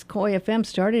 this Kauai FM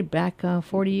started back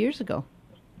 40 years ago.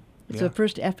 It's Yeah. the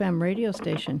first FM radio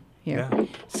station here. Yeah.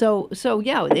 So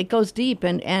yeah, it goes deep,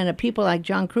 and people like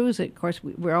John Cruz, of course,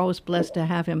 we're always blessed to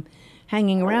have him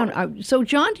hanging around. So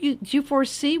John, do you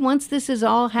foresee, once this is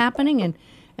all happening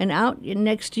and out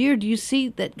next year, do you see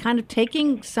that kind of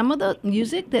taking some of the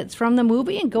music that's from the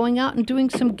movie and going out and doing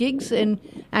some gigs and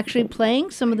actually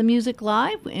playing some of the music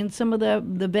live in some of the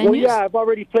venues? Well, yeah, I've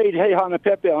already played Hey Hana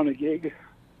Pepe on a gig.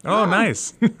 Oh,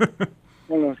 nice.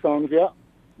 One of those songs, yeah.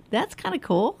 That's kind of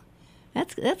cool.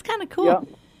 That's kind of cool. Yeah.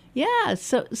 Yeah,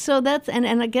 so that's and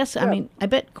I guess I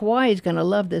bet Kauai is going to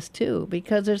love this too,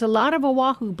 because there's a lot of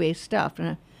Oahu-based stuff.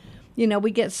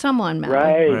 We get some on Maui,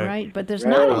 Right. right? But there's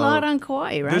not a lot on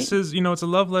Kauai, right? This is, it's a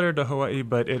love letter to Hawaii,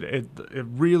 but it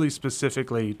really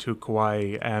specifically to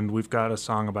Kauai. And we've got a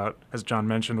song about, as John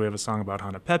mentioned, we have a song about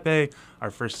Hana Pepe. Our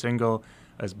first single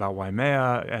is about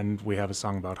Waimea, and we have a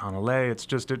song about Hanalei. It's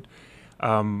just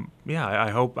I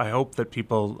hope that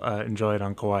people enjoy it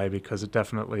on Kauai, because it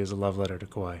definitely is a love letter to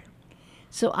Kauai.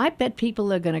 So I bet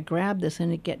people are going to grab this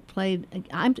and it get played.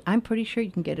 I'm pretty sure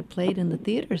you can get it played in the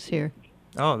theaters here.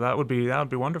 Oh, that would be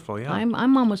wonderful. Yeah.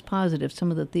 I'm almost positive some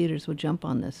of the theaters would jump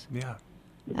on this. Yeah.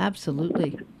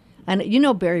 Absolutely. And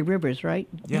Barry Rivers, right?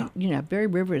 Yeah. Barry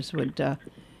Rivers would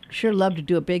sure love to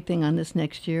do a big thing on this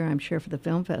next year, I'm sure, for the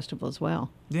film festival as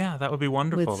well. Yeah, that would be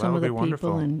wonderful. With some that would of the be wonderful.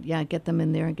 people, and get them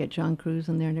in there and get John Cruz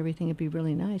in there and everything. It'd be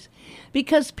really nice,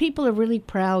 because people are really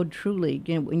proud. Truly,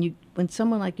 when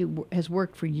someone like you has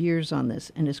worked for years on this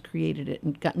and has created it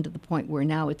and gotten to the point where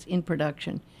now it's in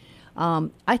production,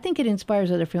 I think it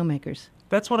inspires other filmmakers.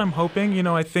 That's what I'm hoping.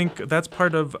 I think that's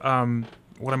part of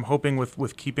what I'm hoping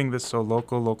with keeping this so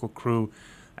local crew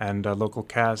and local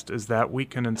cast, is that we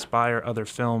can inspire other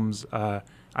films. I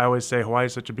always say Hawaii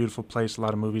is such a beautiful place. A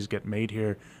lot of movies get made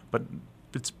here, but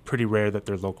it's pretty rare that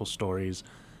they're local stories,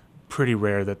 pretty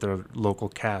rare that they're local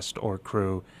cast or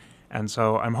crew. And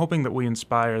so I'm hoping that we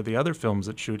inspire the other films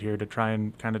that shoot here to try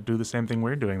and kind of do the same thing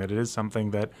we're doing, that it is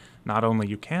something that not only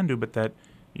you can do, but that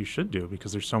you should do,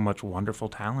 because there's so much wonderful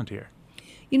talent here.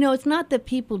 You know, it's not that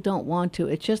people don't want to.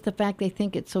 It's just the fact they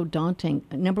think it's so daunting.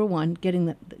 Number one, getting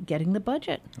the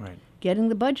budget. Right. Getting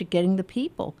the budget, getting the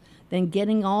people, then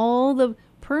getting all the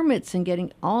permits and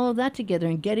getting all of that together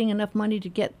and getting enough money to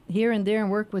get here and there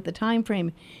and work with the time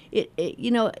frame.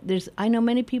 I know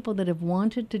many people that have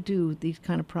wanted to do these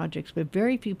kind of projects, but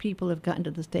very few people have gotten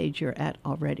to the stage you're at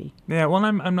already. Yeah, well,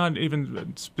 I'm not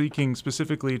even speaking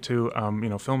specifically to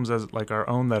films as like our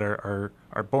own that are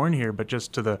born here, but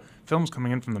just to the films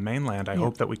coming in from the mainland. I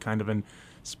hope that we kind of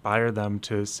inspire them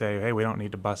to say, hey, we don't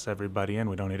need to bus everybody in,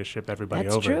 we don't need to ship everybody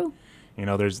That's over. true. You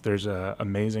know, there's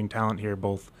amazing talent here,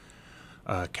 both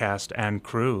cast and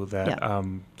crew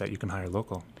that you can hire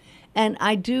local. And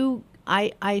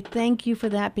I thank you for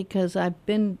that, because I've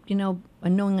been,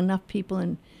 knowing enough people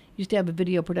and used to have a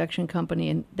video production company,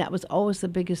 and that was always the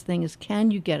biggest thing is, can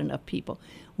you get enough people?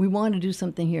 We want to do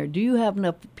something here. Do you have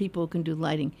enough people who can do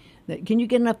lighting? Can you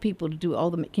get enough people to do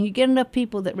can you get enough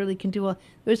people that really can do all?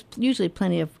 There's usually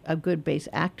plenty of good bass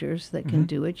actors that can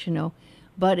do it,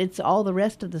 but it's all the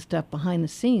rest of the stuff behind the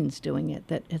scenes doing it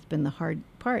that has been the hard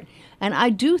part. And I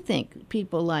do think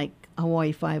people like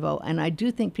Hawaii Five-0, and I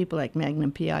do think people like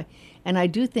Magnum PI, and I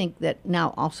do think that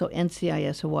now also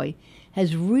NCIS Hawaii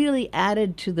has really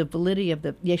added to the validity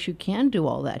of yes, you can do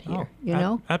all that here,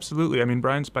 Absolutely. I mean,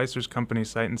 Brian Spicer's company,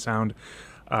 Sight and Sound,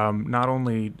 not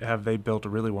only have they built a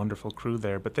really wonderful crew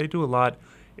there, but they do a lot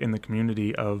in the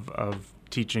community of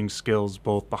teaching skills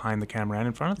both behind the camera and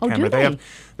in front of the camera. Do they?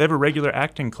 They have a regular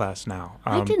acting class now.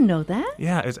 I didn't know that.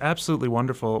 Yeah, it's absolutely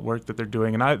wonderful work that they're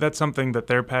doing, and that's something that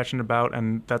they're passionate about,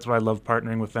 and that's why I love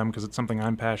partnering with them, because it's something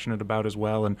I'm passionate about as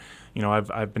well. And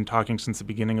I've been talking since the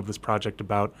beginning of this project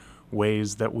about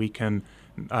ways that we can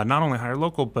not only hire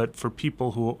local, but for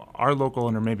people who are local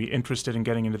and are maybe interested in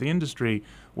getting into the industry,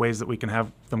 ways that we can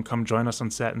have them come join us on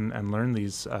set and learn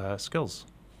these skills.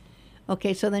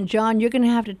 Okay, so then, John, you're going to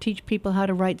have to teach people how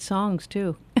to write songs,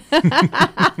 too.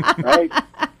 Right.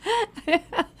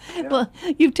 Well,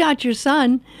 you've taught your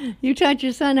son. You taught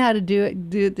your son how to do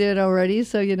it already,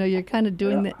 so, you're kind of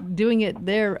doing it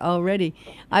there already.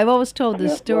 I've always told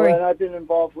this story. Well, and I've been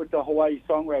involved with the Hawaii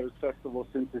Songwriters Festival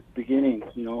since its beginning,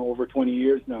 over 20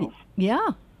 years now.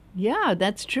 Yeah,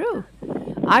 that's true.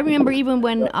 I remember even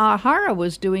when Hara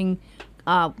was doing...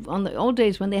 on the old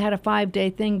days when they had a 5-day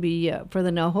thing for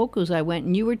the Nahokus, I went,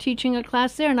 and you were teaching a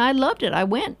class there, and I loved it. I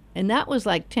went, and that was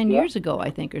like 10 years ago, I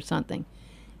think, or something.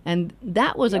 And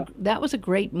that was a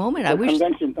great moment. The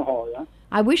convention hall, yeah.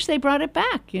 I wish they brought it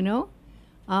back. Yeah,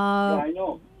 I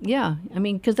know. Yeah, I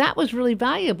mean, because that was really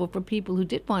valuable for people who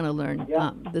did want to learn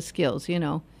the skills.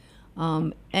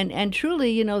 And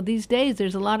truly, these days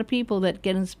there's a lot of people that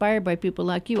get inspired by people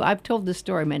like you. I've told this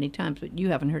story many times, but you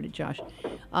haven't heard it, Josh.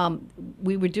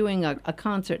 We were doing a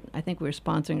concert. I think we were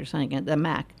sponsoring or something at the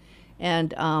MAC.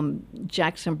 And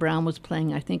Jackson Browne was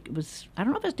playing, I don't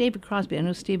know if it was David Crosby. I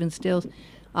know Stephen Stills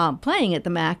playing at the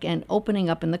MAC, and opening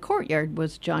up in the courtyard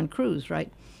was John Cruz, right?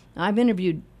 I've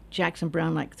interviewed Jackson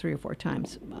Browne like 3 or 4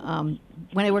 times.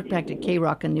 When I worked back at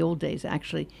K-Rock in the old days,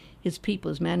 actually, his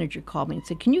manager called me and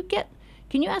said, Can you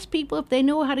ask people if they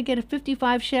know how to get a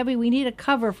 55 Chevy? We need a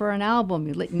cover for an album.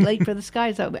 You're late for the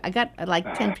skies. I got like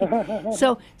 10 people.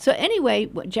 So anyway,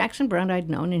 Jackson Browne I'd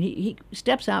known, and he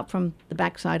steps out from the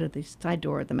back side of the side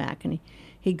door of the MAC, and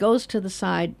he goes to the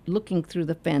side looking through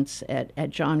the fence at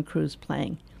John Cruz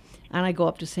playing. And I go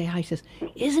up to say hi. He says,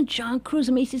 Isn't John Cruz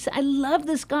amazing? He says, I love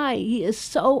this guy. He is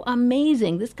so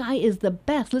amazing. This guy is the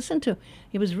best. Listen to him.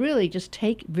 He was really just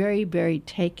very, very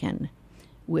taken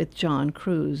with John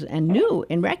Cruz, and knew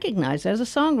and recognized as a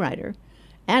songwriter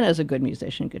and as a good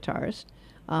musician, guitarist,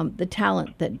 the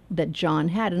talent that John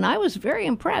had. And I was very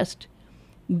impressed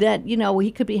that,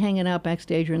 he could be hanging out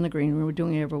backstage or in the green room or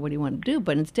doing whatever what he wanted to do,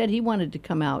 but instead he wanted to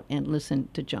come out and listen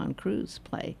to John Cruz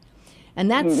play. And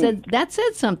that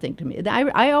said something to me.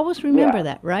 I always remember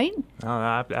that, right? Oh,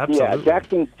 absolutely.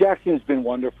 Yeah, Jackson's been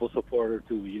wonderful supporter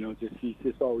too. He's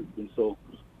just always been so.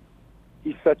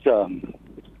 He's such a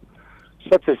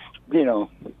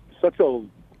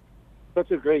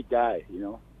great guy.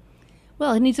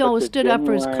 Well, and he's always stood up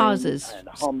for his causes. And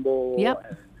humble.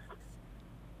 Yep.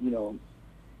 And,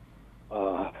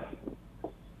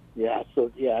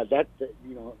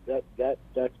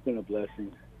 that's been a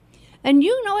blessing. And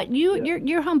you know what?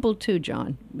 You're humble too,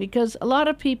 John, because a lot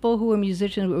of people who are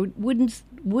musicians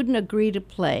wouldn't agree to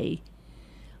play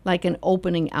like an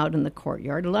opening out in the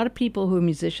courtyard. A lot of people who are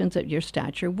musicians at your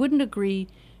stature wouldn't agree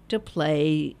to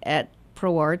play at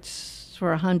Pro Arts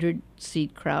for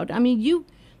 100-seat crowd. I mean, you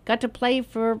got to play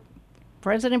for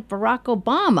President Barack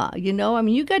Obama. I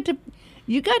mean, you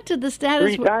got to the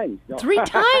status 3 times. No. 3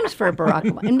 times for Barack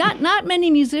Obama, and not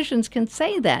many musicians can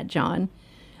say that, John.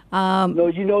 No,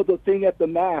 you know the thing at the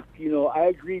Mac. You know, I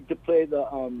agreed to play the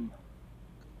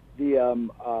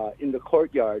in the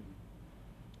courtyard.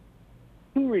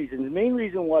 Two reasons. The main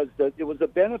reason was that it was a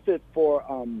benefit for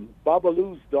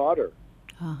Babalu's daughter.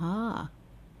 Uh-huh.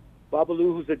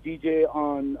 Babalu, who's a DJ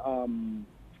on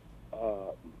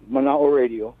Manao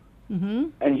Radio,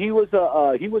 and he was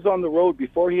on the road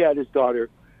before he had his daughter.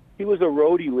 He was a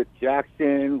roadie with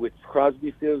Jackson, with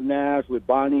Crosby, Stills, Nash, with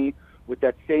Bonnie, with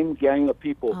that same gang of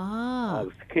people,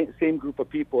 same group of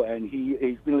people, and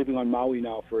he's been living on Maui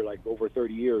now for like over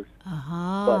 30 years.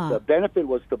 But the benefit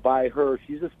was to buy her.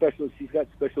 She's got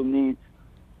special needs.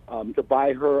 To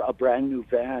buy her a brand new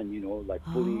van, you know, like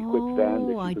fully equipped van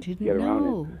that she could get around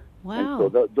in. Wow.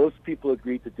 And so those people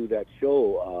agreed to do that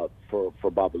show for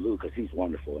Babalu because he's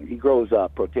wonderful. And he grows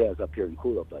proteas up here in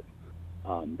Kula. But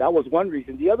that was one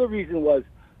reason. The other reason was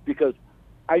because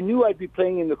I knew I'd be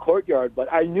playing in the courtyard,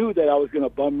 but I knew that I was going to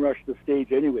bum rush the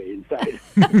stage anyway inside.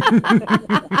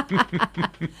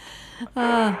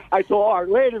 I told Art,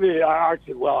 wait a minute. Art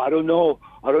said, well, I don't know.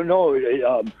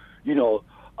 You know,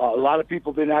 a lot of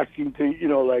people have been asking to, you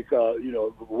know, like,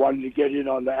 wanting to get in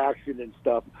on the action and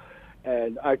stuff.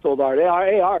 And I told Art,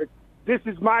 hey, Art, this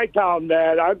is my town,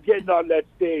 man. I'm getting on that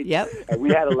stage. Yep. And we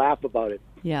had a laugh about it.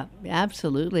 Yeah,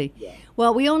 absolutely. Yeah.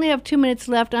 Well, we only have 2 minutes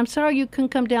left. I'm sorry you couldn't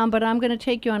come down, but I'm going to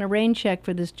take you on a rain check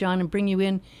for this, John, and bring you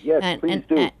in please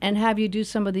do. And have you do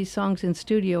some of these songs in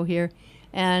studio here.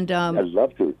 And I'd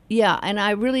love to. Yeah, and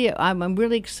I'm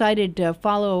really excited to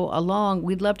follow along.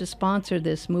 We'd love to sponsor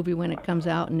this movie when it comes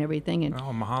out and everything, and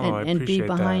mahalo, and be appreciate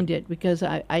behind that. it because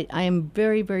I am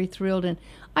very, very thrilled, and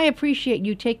I appreciate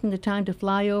you taking the time to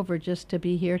fly over just to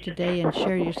be here today and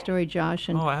share your story, Josh.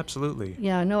 And absolutely.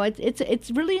 yeah, no,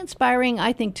 it's really inspiring,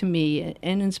 I think, to me,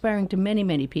 and inspiring to many,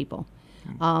 many people,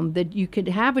 that you could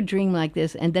have a dream like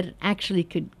this and that it actually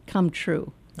could come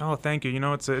true. Oh, thank you. You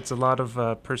know, it's a lot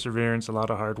of perseverance, a lot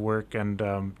of hard work,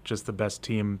 and just the best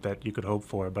team that you could hope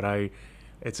for. But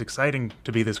it's exciting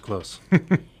to be this close.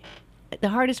 The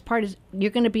hardest part is are you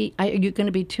going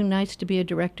to be too nice to be a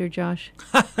director, Josh?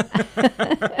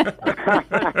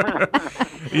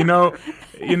 I'm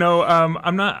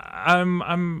not.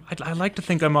 I like to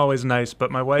think I'm always nice, but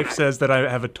my wife says that I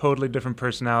have a totally different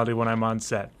personality when I'm on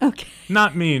set. Okay.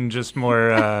 Not mean, just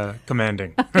more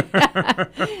commanding.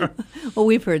 Well,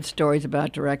 we've heard stories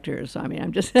about directors. I mean,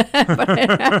 I'm just.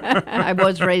 I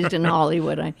was raised in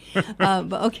Hollywood.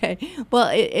 But okay. Well,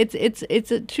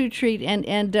 it's a true treat,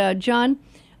 and John,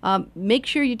 make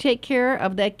sure you take care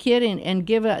of that kid and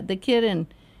give the kid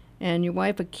and your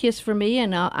wife a kiss for me,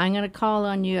 and I'm going to call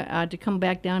on you to come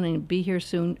back down and be here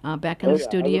soon, back in the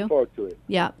studio. I look forward to it.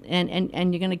 Yeah, and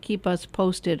you're going to keep us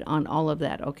posted on all of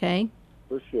that, okay?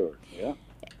 For sure, yeah.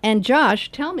 And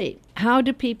Josh, tell me, how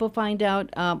do people find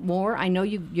out more? I know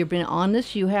you've been on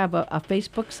this. You have a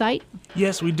Facebook site?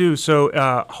 Yes, we do. So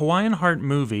Hawaiian Heart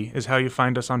Movie is how you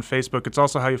find us on Facebook. It's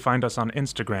also how you find us on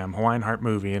Instagram, Hawaiian Heart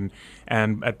Movie.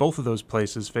 And at both of those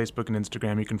places, Facebook and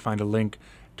Instagram, you can find a link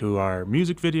to our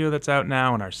music video that's out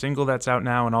now and our single that's out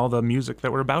now and all the music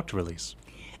that we're about to release.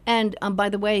 And by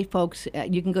the way, folks,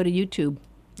 you can go to YouTube.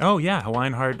 Oh, yeah,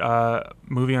 Hawaiian Heart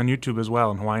Movie on YouTube as well,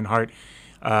 and Hawaiian Heart.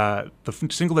 The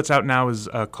single that's out now is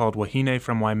called Wahine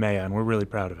from Waimea, and we're really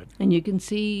proud of it. And you can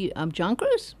see John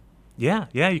Cruz? Yeah,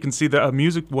 you can see the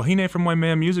Wahine from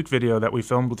Waimea music video that we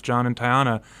filmed with John and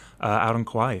Tayana out in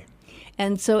Kauai.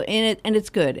 And so it's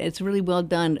good. It's really well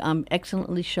done,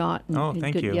 excellently shot. And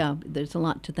thank good. you. Yeah, there's a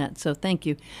lot to that. So thank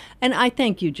you, and I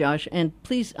thank you, Josh. And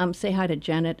please say hi to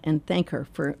Janet and thank her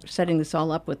for setting this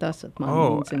all up with us at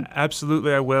Mom Means.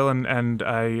 Absolutely, I will. And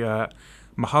I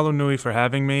mahalo nui for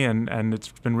having me, and it's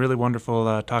been really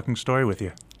wonderful talking story with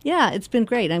you. Yeah, it's been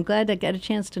great. I'm glad I got a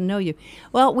chance to know you.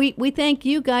 Well, we thank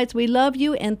you guys. We love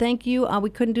you, and thank you.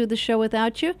 We couldn't do the show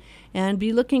without you. And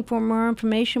be looking for more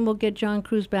information. We'll get John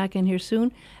Cruz back in here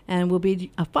soon, and we'll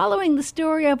be following the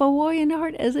story of Hawaiian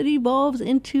Heart as it evolves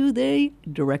into the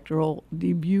directorial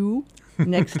debut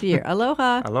next year.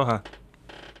 Aloha. Aloha.